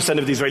 20%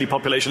 of the Israeli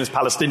population is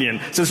Palestinian.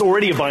 So it's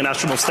already a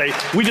binational state.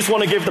 We just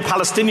want to give the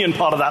Palestinian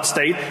part of that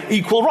state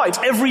equal rights.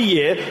 Every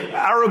year,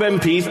 Arab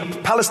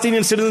MPs,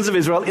 Palestinian citizens of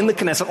Israel in the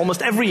Knesset,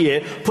 almost every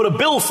year, put a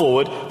bill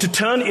forward to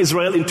turn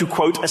Israel into,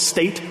 quote, a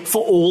state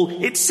for all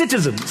its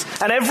citizens.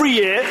 And every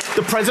year,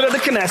 the president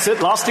of the Knesset,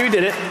 last year he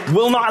did it,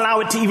 will not allow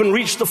it to even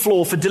reach the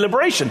floor for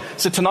deliberation.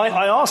 So tonight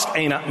I ask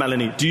Einat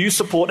Melanie, do you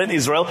support an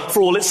Israel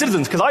for all its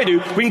citizens? Because I do.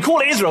 We can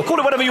call it Israel, call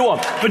it whatever you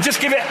want, but just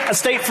give it a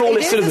state for all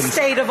its citizens. It is a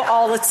state of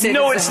all its citizens.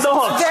 No, it's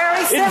not. It's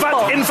very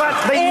simple. In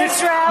fact,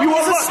 Israel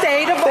is a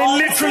state of all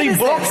its citizens. They literally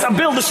blocked a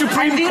bill. The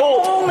Supreme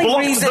Court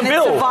blocked the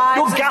bill.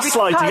 You're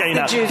gaslighting,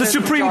 Einat. The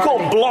Supreme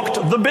Court blocked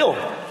the bill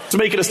to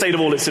make it a state of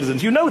all its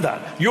citizens. You know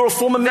that. You're a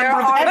former member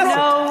of the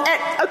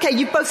Knesset. Okay,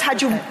 you've both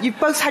had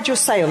your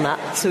say on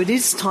that. So it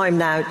is time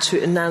now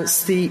to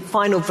announce the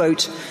final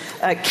vote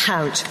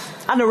count.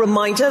 And a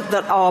reminder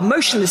that our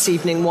motion this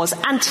evening was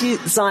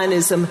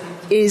anti-Zionism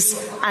is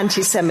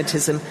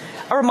anti-Semitism.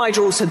 A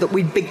reminder also that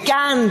we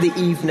began the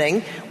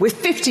evening with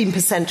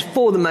 15%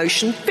 for the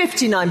motion,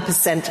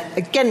 59%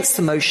 against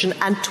the motion,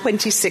 and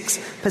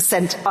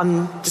 26%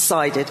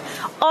 undecided.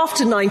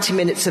 After 90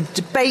 minutes of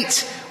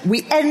debate,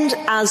 we end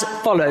as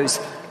follows: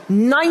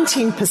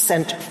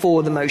 19%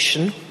 for the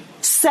motion,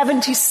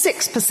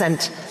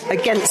 76%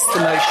 against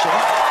the motion,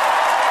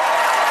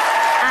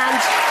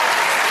 and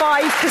 5%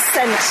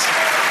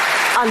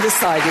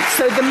 undecided.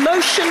 So the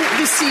motion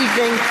this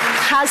evening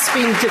has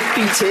been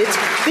defeated.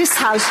 This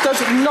House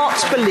does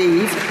not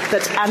believe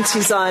that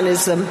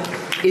anti-Zionism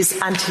is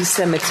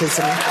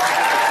anti-Semitism.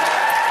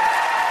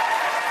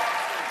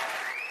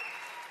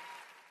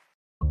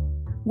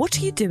 What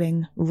are you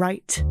doing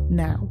right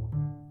now?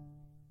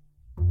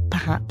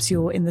 Perhaps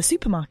you're in the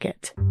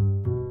supermarket.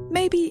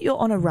 Maybe you're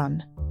on a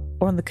run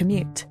or on the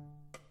commute.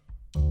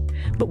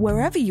 But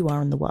wherever you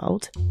are in the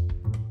world,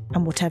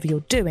 and whatever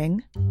you're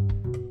doing,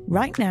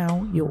 right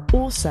now you're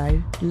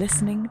also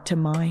listening to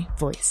my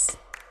voice.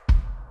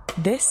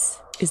 This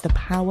is the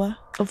power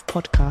of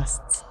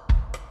podcasts.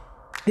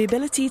 The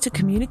ability to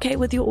communicate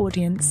with your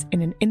audience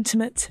in an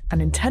intimate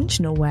and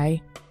intentional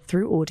way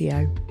through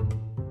audio.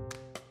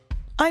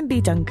 I'm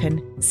Bea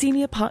Duncan,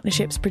 Senior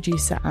Partnerships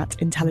Producer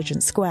at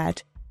Intelligence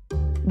Squared.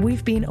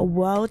 We've been a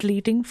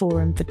world-leading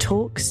forum for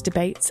talks,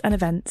 debates and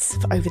events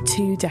for over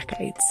 2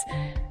 decades.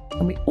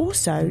 And we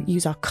also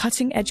use our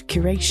cutting-edge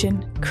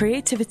curation,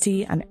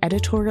 creativity and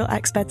editorial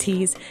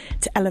expertise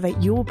to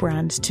elevate your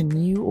brand to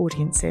new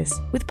audiences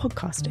with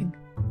podcasting.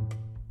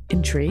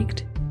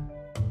 Intrigued?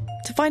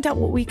 To find out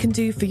what we can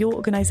do for your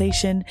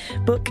organisation,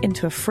 book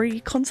into a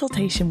free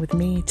consultation with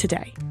me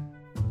today.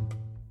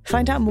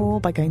 Find out more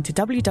by going to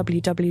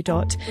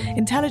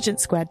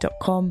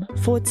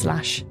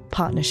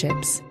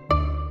www.intelligencesquared.com/partnerships.